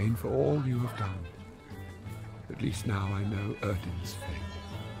you again for all you have done. At least now I know Erdin's fate.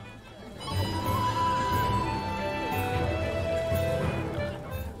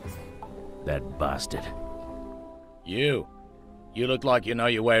 That bastard. You look like you know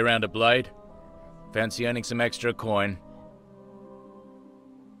your way around a blade. Fancy earning some extra coin?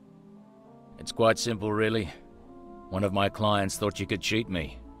 It's quite simple, really. One of my clients thought she could cheat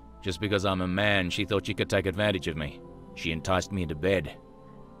me. Just because I'm a man, she thought she could take advantage of me. She enticed me into bed.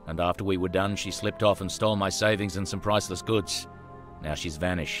 And after we were done, she slipped off and stole my savings and some priceless goods. Now she's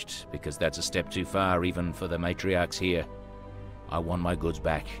vanished, because that's a step too far even for the matriarchs here. I want my goods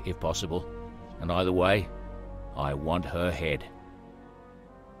back, if possible. And either way, I want her head.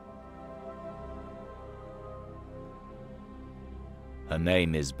 Her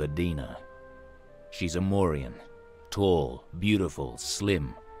name is Badena. She's a Morian. Tall, beautiful,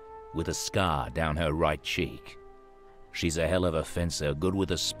 slim, with a scar down her right cheek. She's a hell of a fencer, good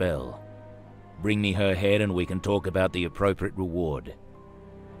with a spell. Bring me her head and we can talk about the appropriate reward.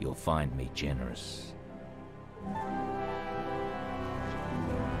 You'll find me generous.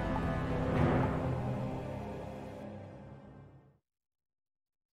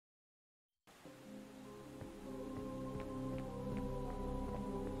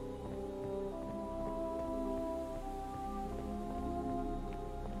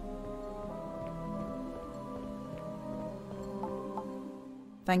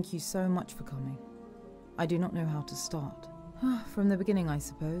 Thank you so much for coming. I do not know how to start. From the beginning, I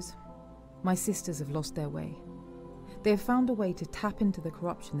suppose. My sisters have lost their way. They have found a way to tap into the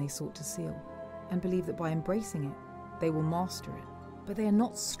corruption they sought to seal, and believe that by embracing it, they will master it. But they are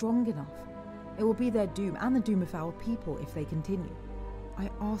not strong enough. It will be their doom, and the doom of our people, if they continue. I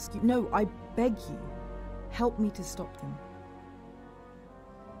ask you, no, I beg you, help me to stop them.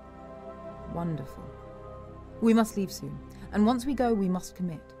 Wonderful. We must leave soon, and once we go, we must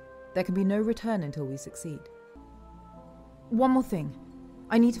commit. There can be no return until we succeed. One more thing.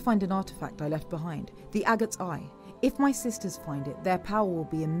 I need to find an artifact I left behind, the Agate's Eye. If my sisters find it, their power will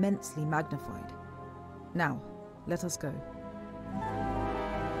be immensely magnified. Now, let us go.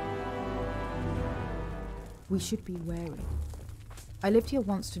 We should be wary. I lived here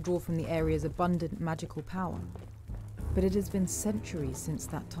once to draw from the area's abundant magical power, but it has been centuries since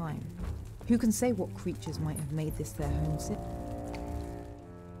that time. Who can say what creatures might have made this their home city?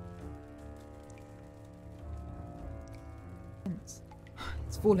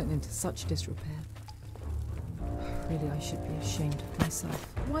 It's fallen into such disrepair. Really, I should be ashamed of myself.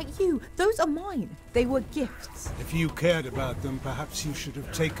 Why, you! Those are mine! They were gifts. If you cared about them, perhaps you should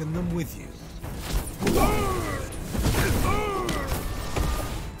have taken them with you.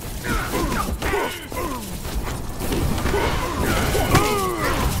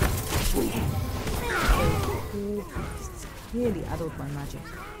 Poor beasts, clearly addled by magic.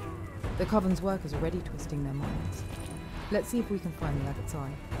 The Coven's work is already twisting their minds. Let's see if we can find the Agate's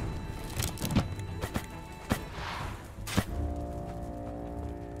Eye.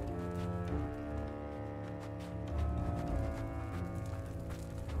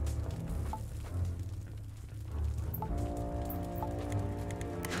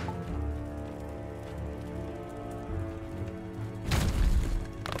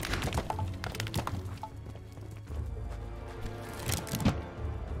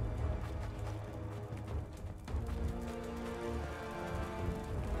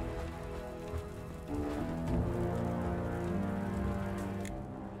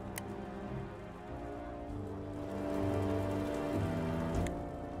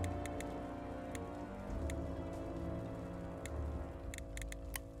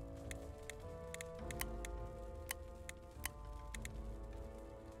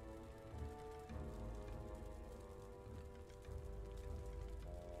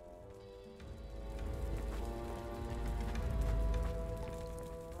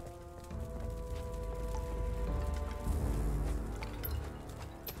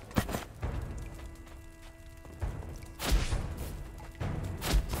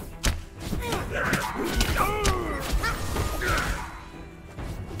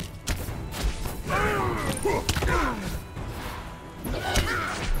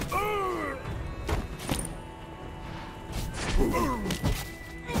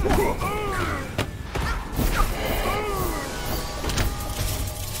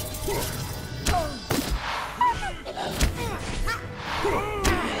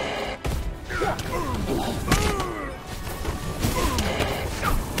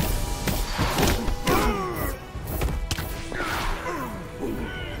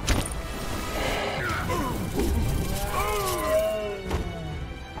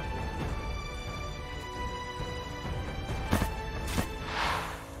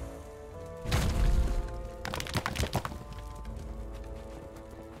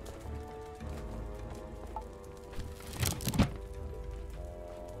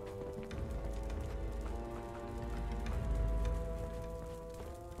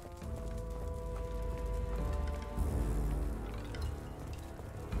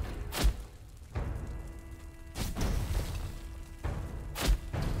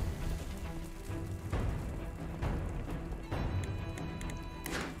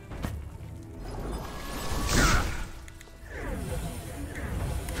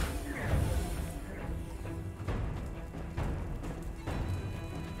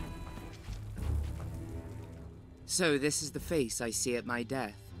 So this is the face I see at my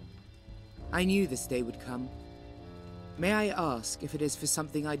death. I knew this day would come. May I ask if it is for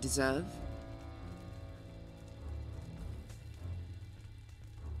something I deserve?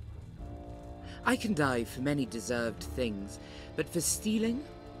 I can die for many deserved things, but for stealing?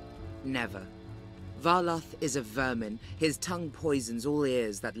 Never. Varloth is a vermin. His tongue poisons all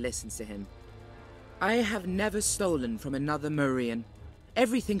ears that listen to him. I have never stolen from another Morian.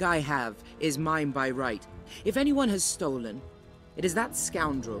 Everything I have is mine by right. If anyone has stolen, it is that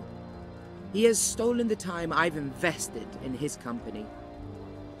scoundrel. He has stolen the time I've invested in his company.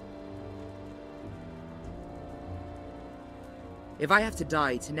 If I have to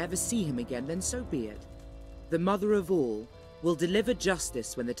die to never see him again, then so be it. The mother of all will deliver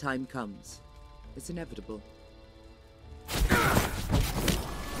justice when the time comes. It's inevitable.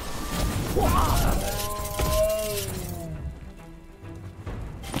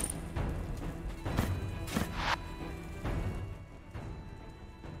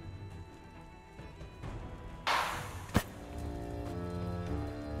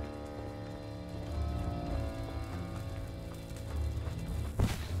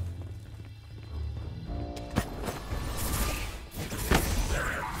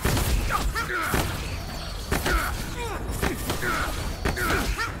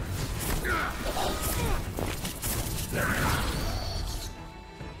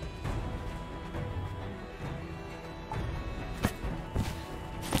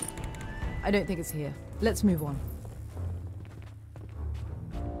 I don't think it's here. Let's move on.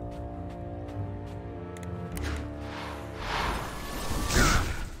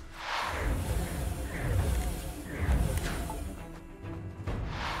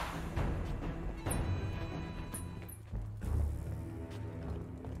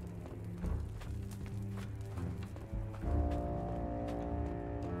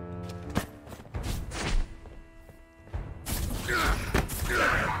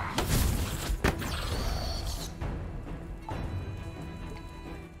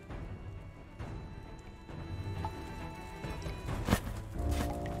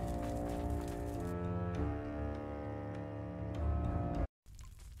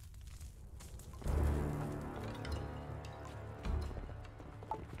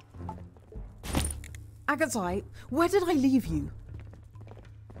 Agatai, where did I leave you?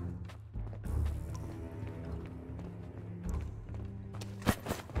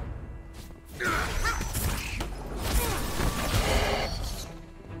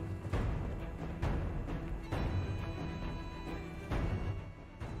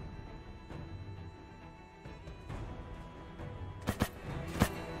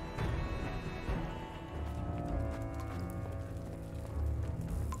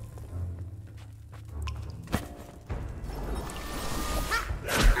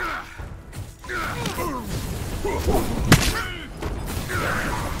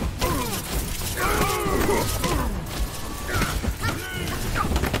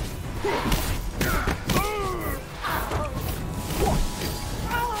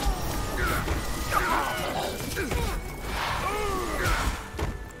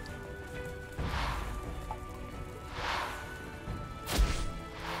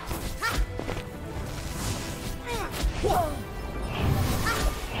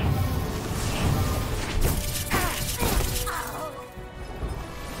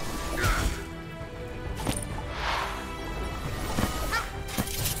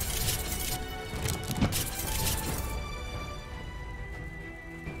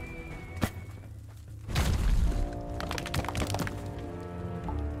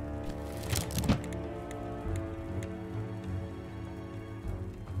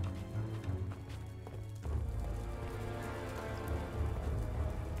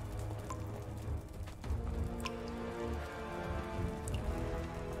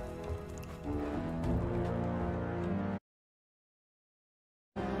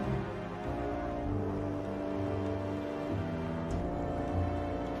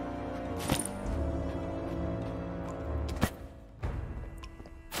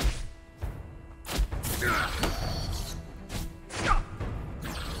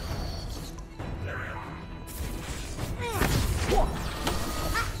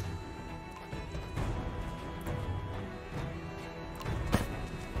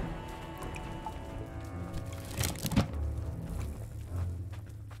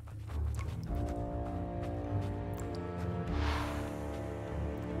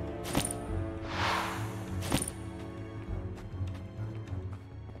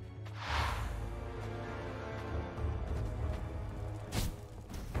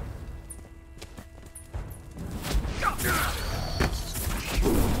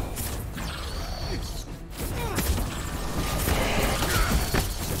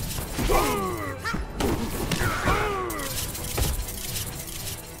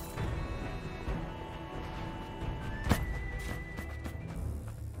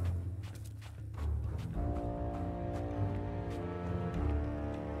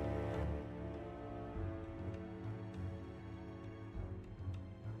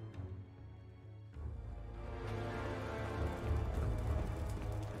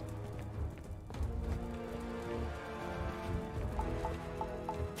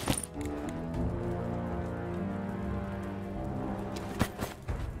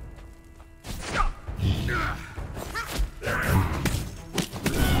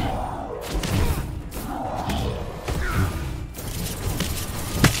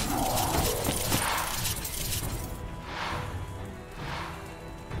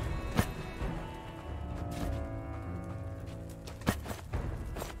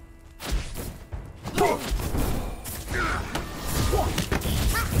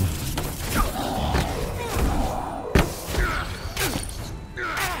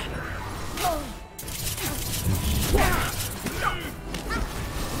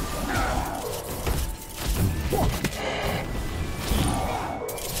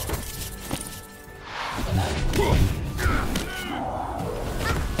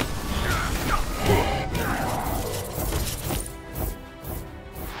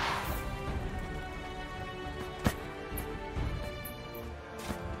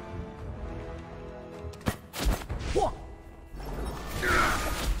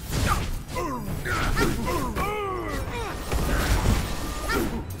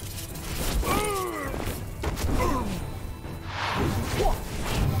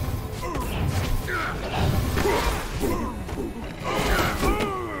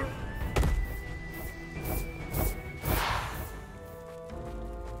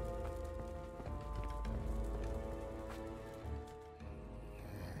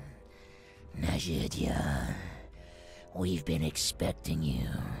 it, ya? We've been expecting you.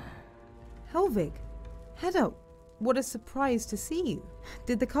 Helvig, Hedda, what a surprise to see you.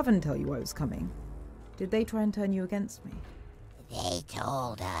 Did the Coven tell you I was coming? Did they try and turn you against me? They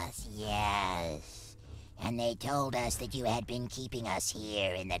told us, yes. And they told us that you had been keeping us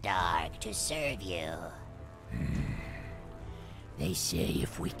here in the dark to serve you. They say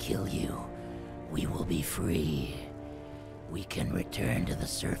if we kill you, we will be free. We can return to the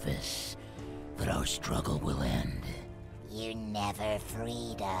surface, but our struggle will end. You never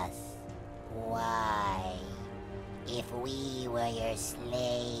freed us. Why? If we were your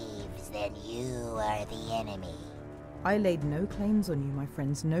slaves, then you are the enemy. I laid no claims on you, my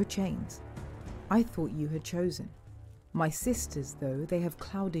friends, no chains. I thought you had chosen. My sisters, though, they have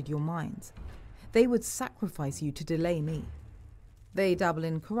clouded your minds. They would sacrifice you to delay me. They dabble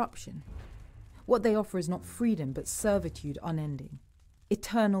in corruption. What they offer is not freedom, but servitude unending.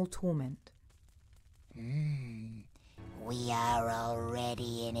 Eternal torment. We are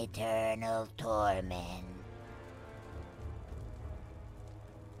already in eternal torment.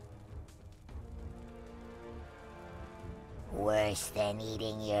 Worse than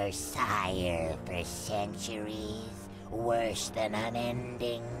eating your sire for centuries. Worse than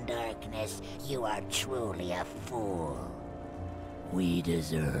unending darkness. You are truly a fool. We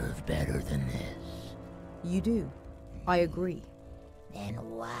deserve better than this. You do. I agree. Then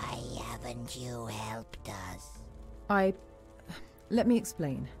why haven't you helped us? Let me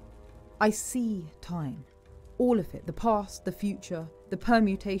explain. I see time. All of it. The past, the future, the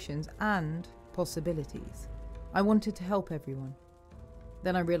permutations, and possibilities. I wanted to help everyone.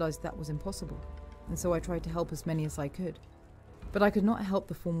 Then I realized that was impossible, and so I tried to help as many as I could. But I could not help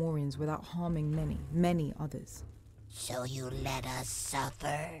the Fomorians without harming many, many others. So you let us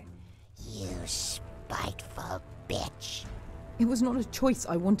suffer? You spiteful bitch. It was not a choice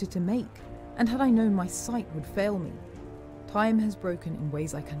I wanted to make, and had I known my sight would fail me. Time has broken in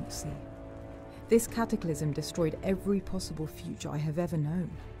ways I cannot see. This cataclysm destroyed every possible future I have ever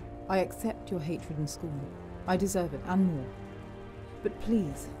known. I accept your hatred and scorn. I deserve it, and more. But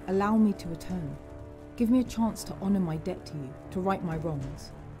please, allow me to atone. Give me a chance to honor my debt to you, to right my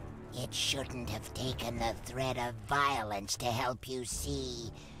wrongs. It shouldn't have taken the threat of violence to help you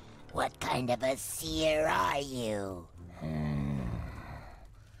see. What kind of a seer are you?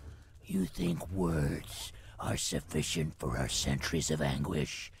 You think words are sufficient for our centuries of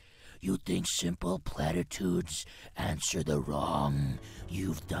anguish? You think simple platitudes answer the wrong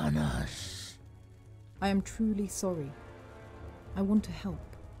you've done us? I am truly sorry. I want to help.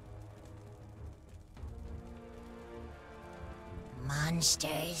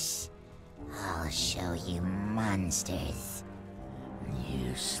 Monsters? I'll show you monsters.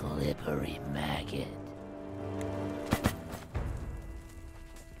 You slippery maggot.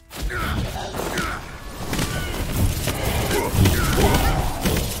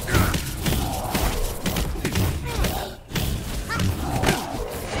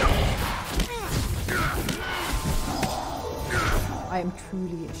 I am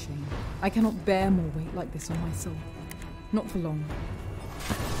truly ashamed. I cannot bear more weight like this on my soul. Not for long.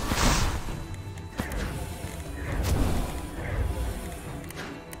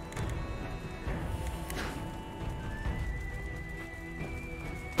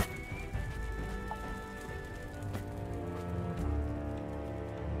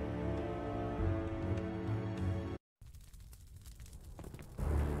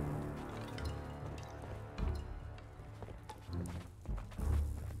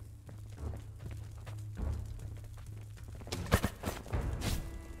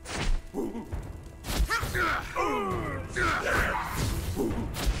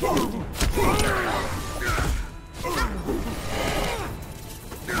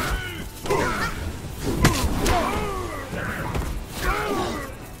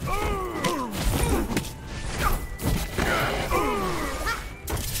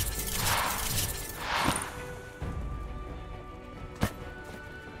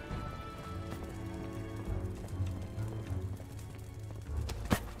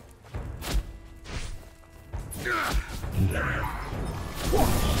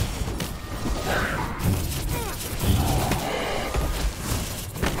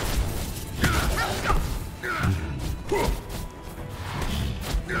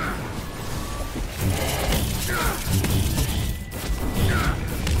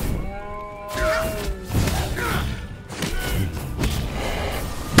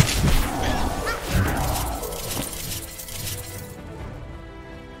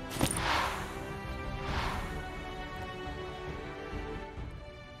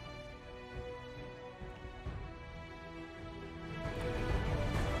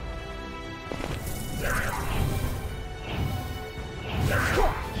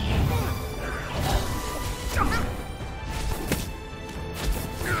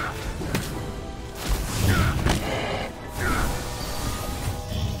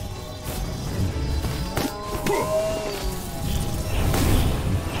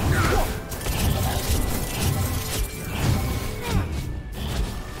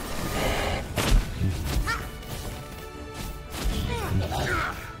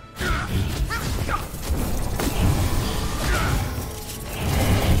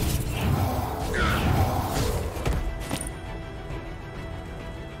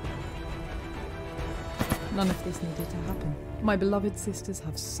 None of this needed to happen. My beloved sisters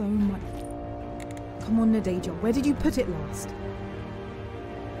have so much... Come on, Nadeja, where did you put it last?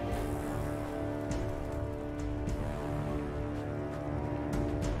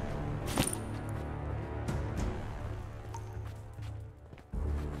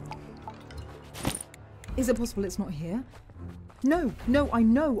 Is it possible it's not here? No, I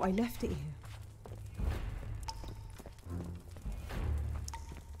know I left it here.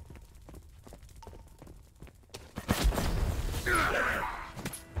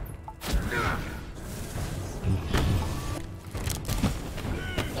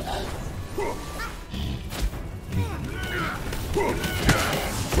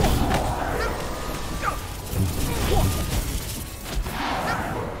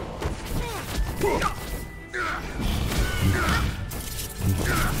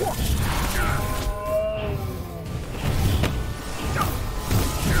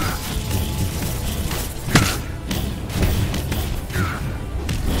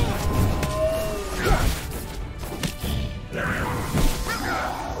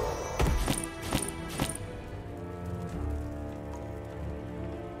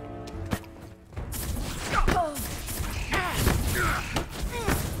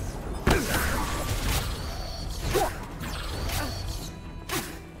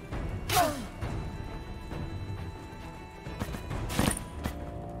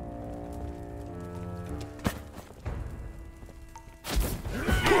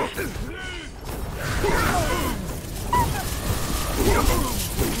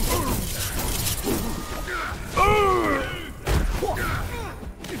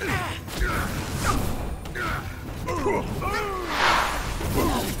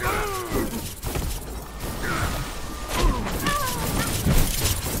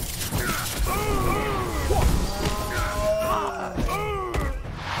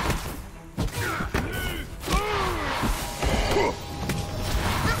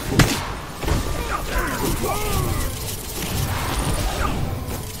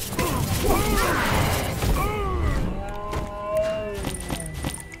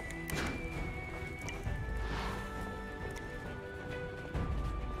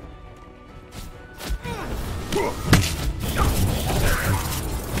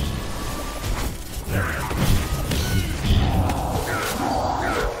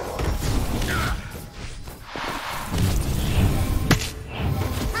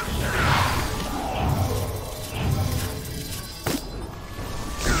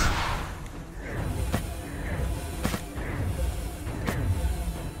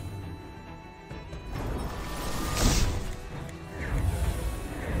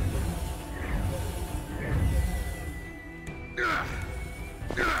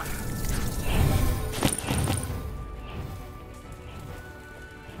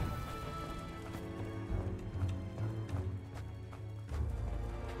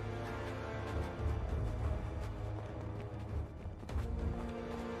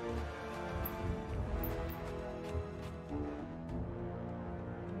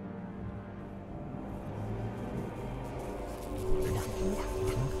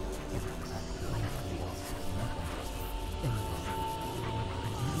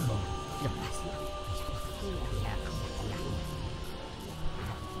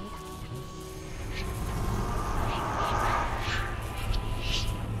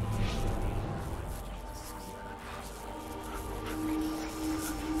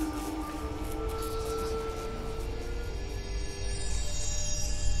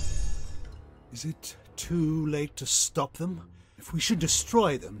 Is it too late to stop them? If we should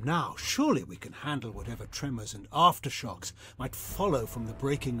destroy them now, surely we can handle whatever tremors and aftershocks might follow from the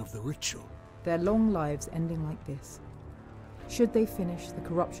breaking of the ritual. Their long lives ending like this. Should they finish, the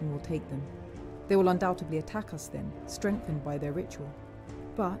corruption will take them. They will undoubtedly attack us then, strengthened by their ritual.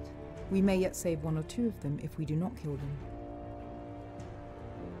 But we may yet save one or two of them if we do not kill them.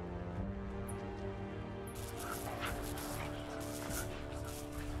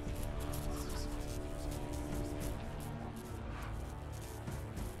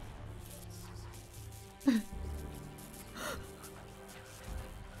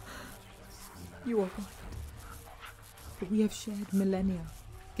 You are right. But we have shared millennia.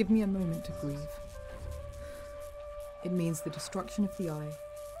 Give me a moment to grieve. It means the destruction of the Eye,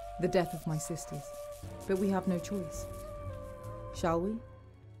 the death of my sisters. But we have no choice. Shall we?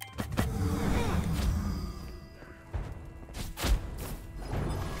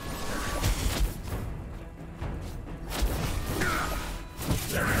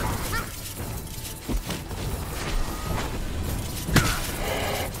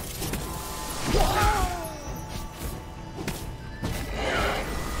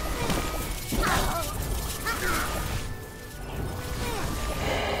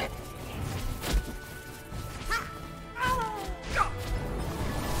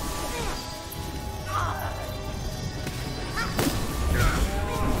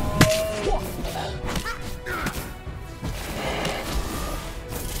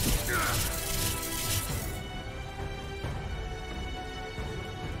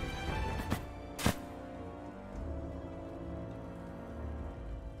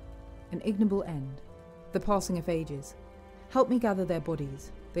 An ignoble end, the passing of ages. Help me gather their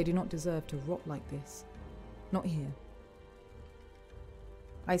bodies. They do not deserve to rot like this. Not here.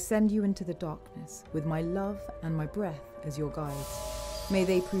 I send you into the darkness with my love and my breath as your guides. May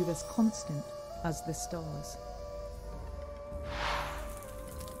they prove as constant as the stars.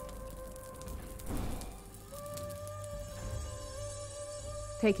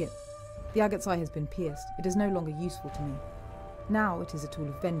 Take it. The agate's eye has been pierced. It is no longer useful to me. Now it is a tool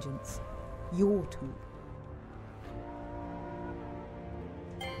of vengeance. Your tool.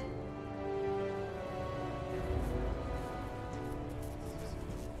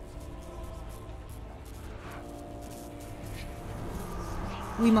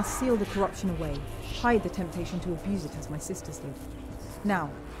 We must seal the corruption away, hide the temptation to abuse it as my sisters did. Now.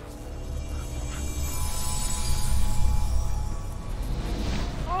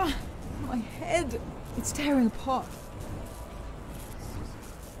 Ah, my head! It's tearing apart.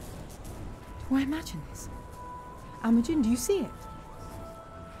 Do I imagine this? Imogen, do you see it?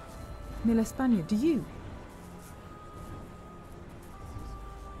 Mil España, do you?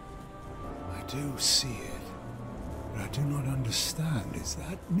 I do see it, but I do not understand. Is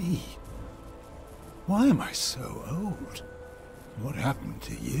that me? Why am I so old? What happened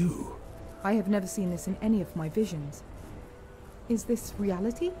to you? I have never seen this in any of my visions. Is this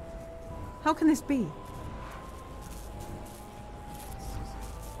reality? How can this be?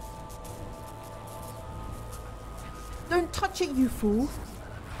 Don't touch it, you fool!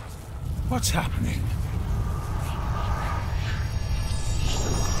 What's happening?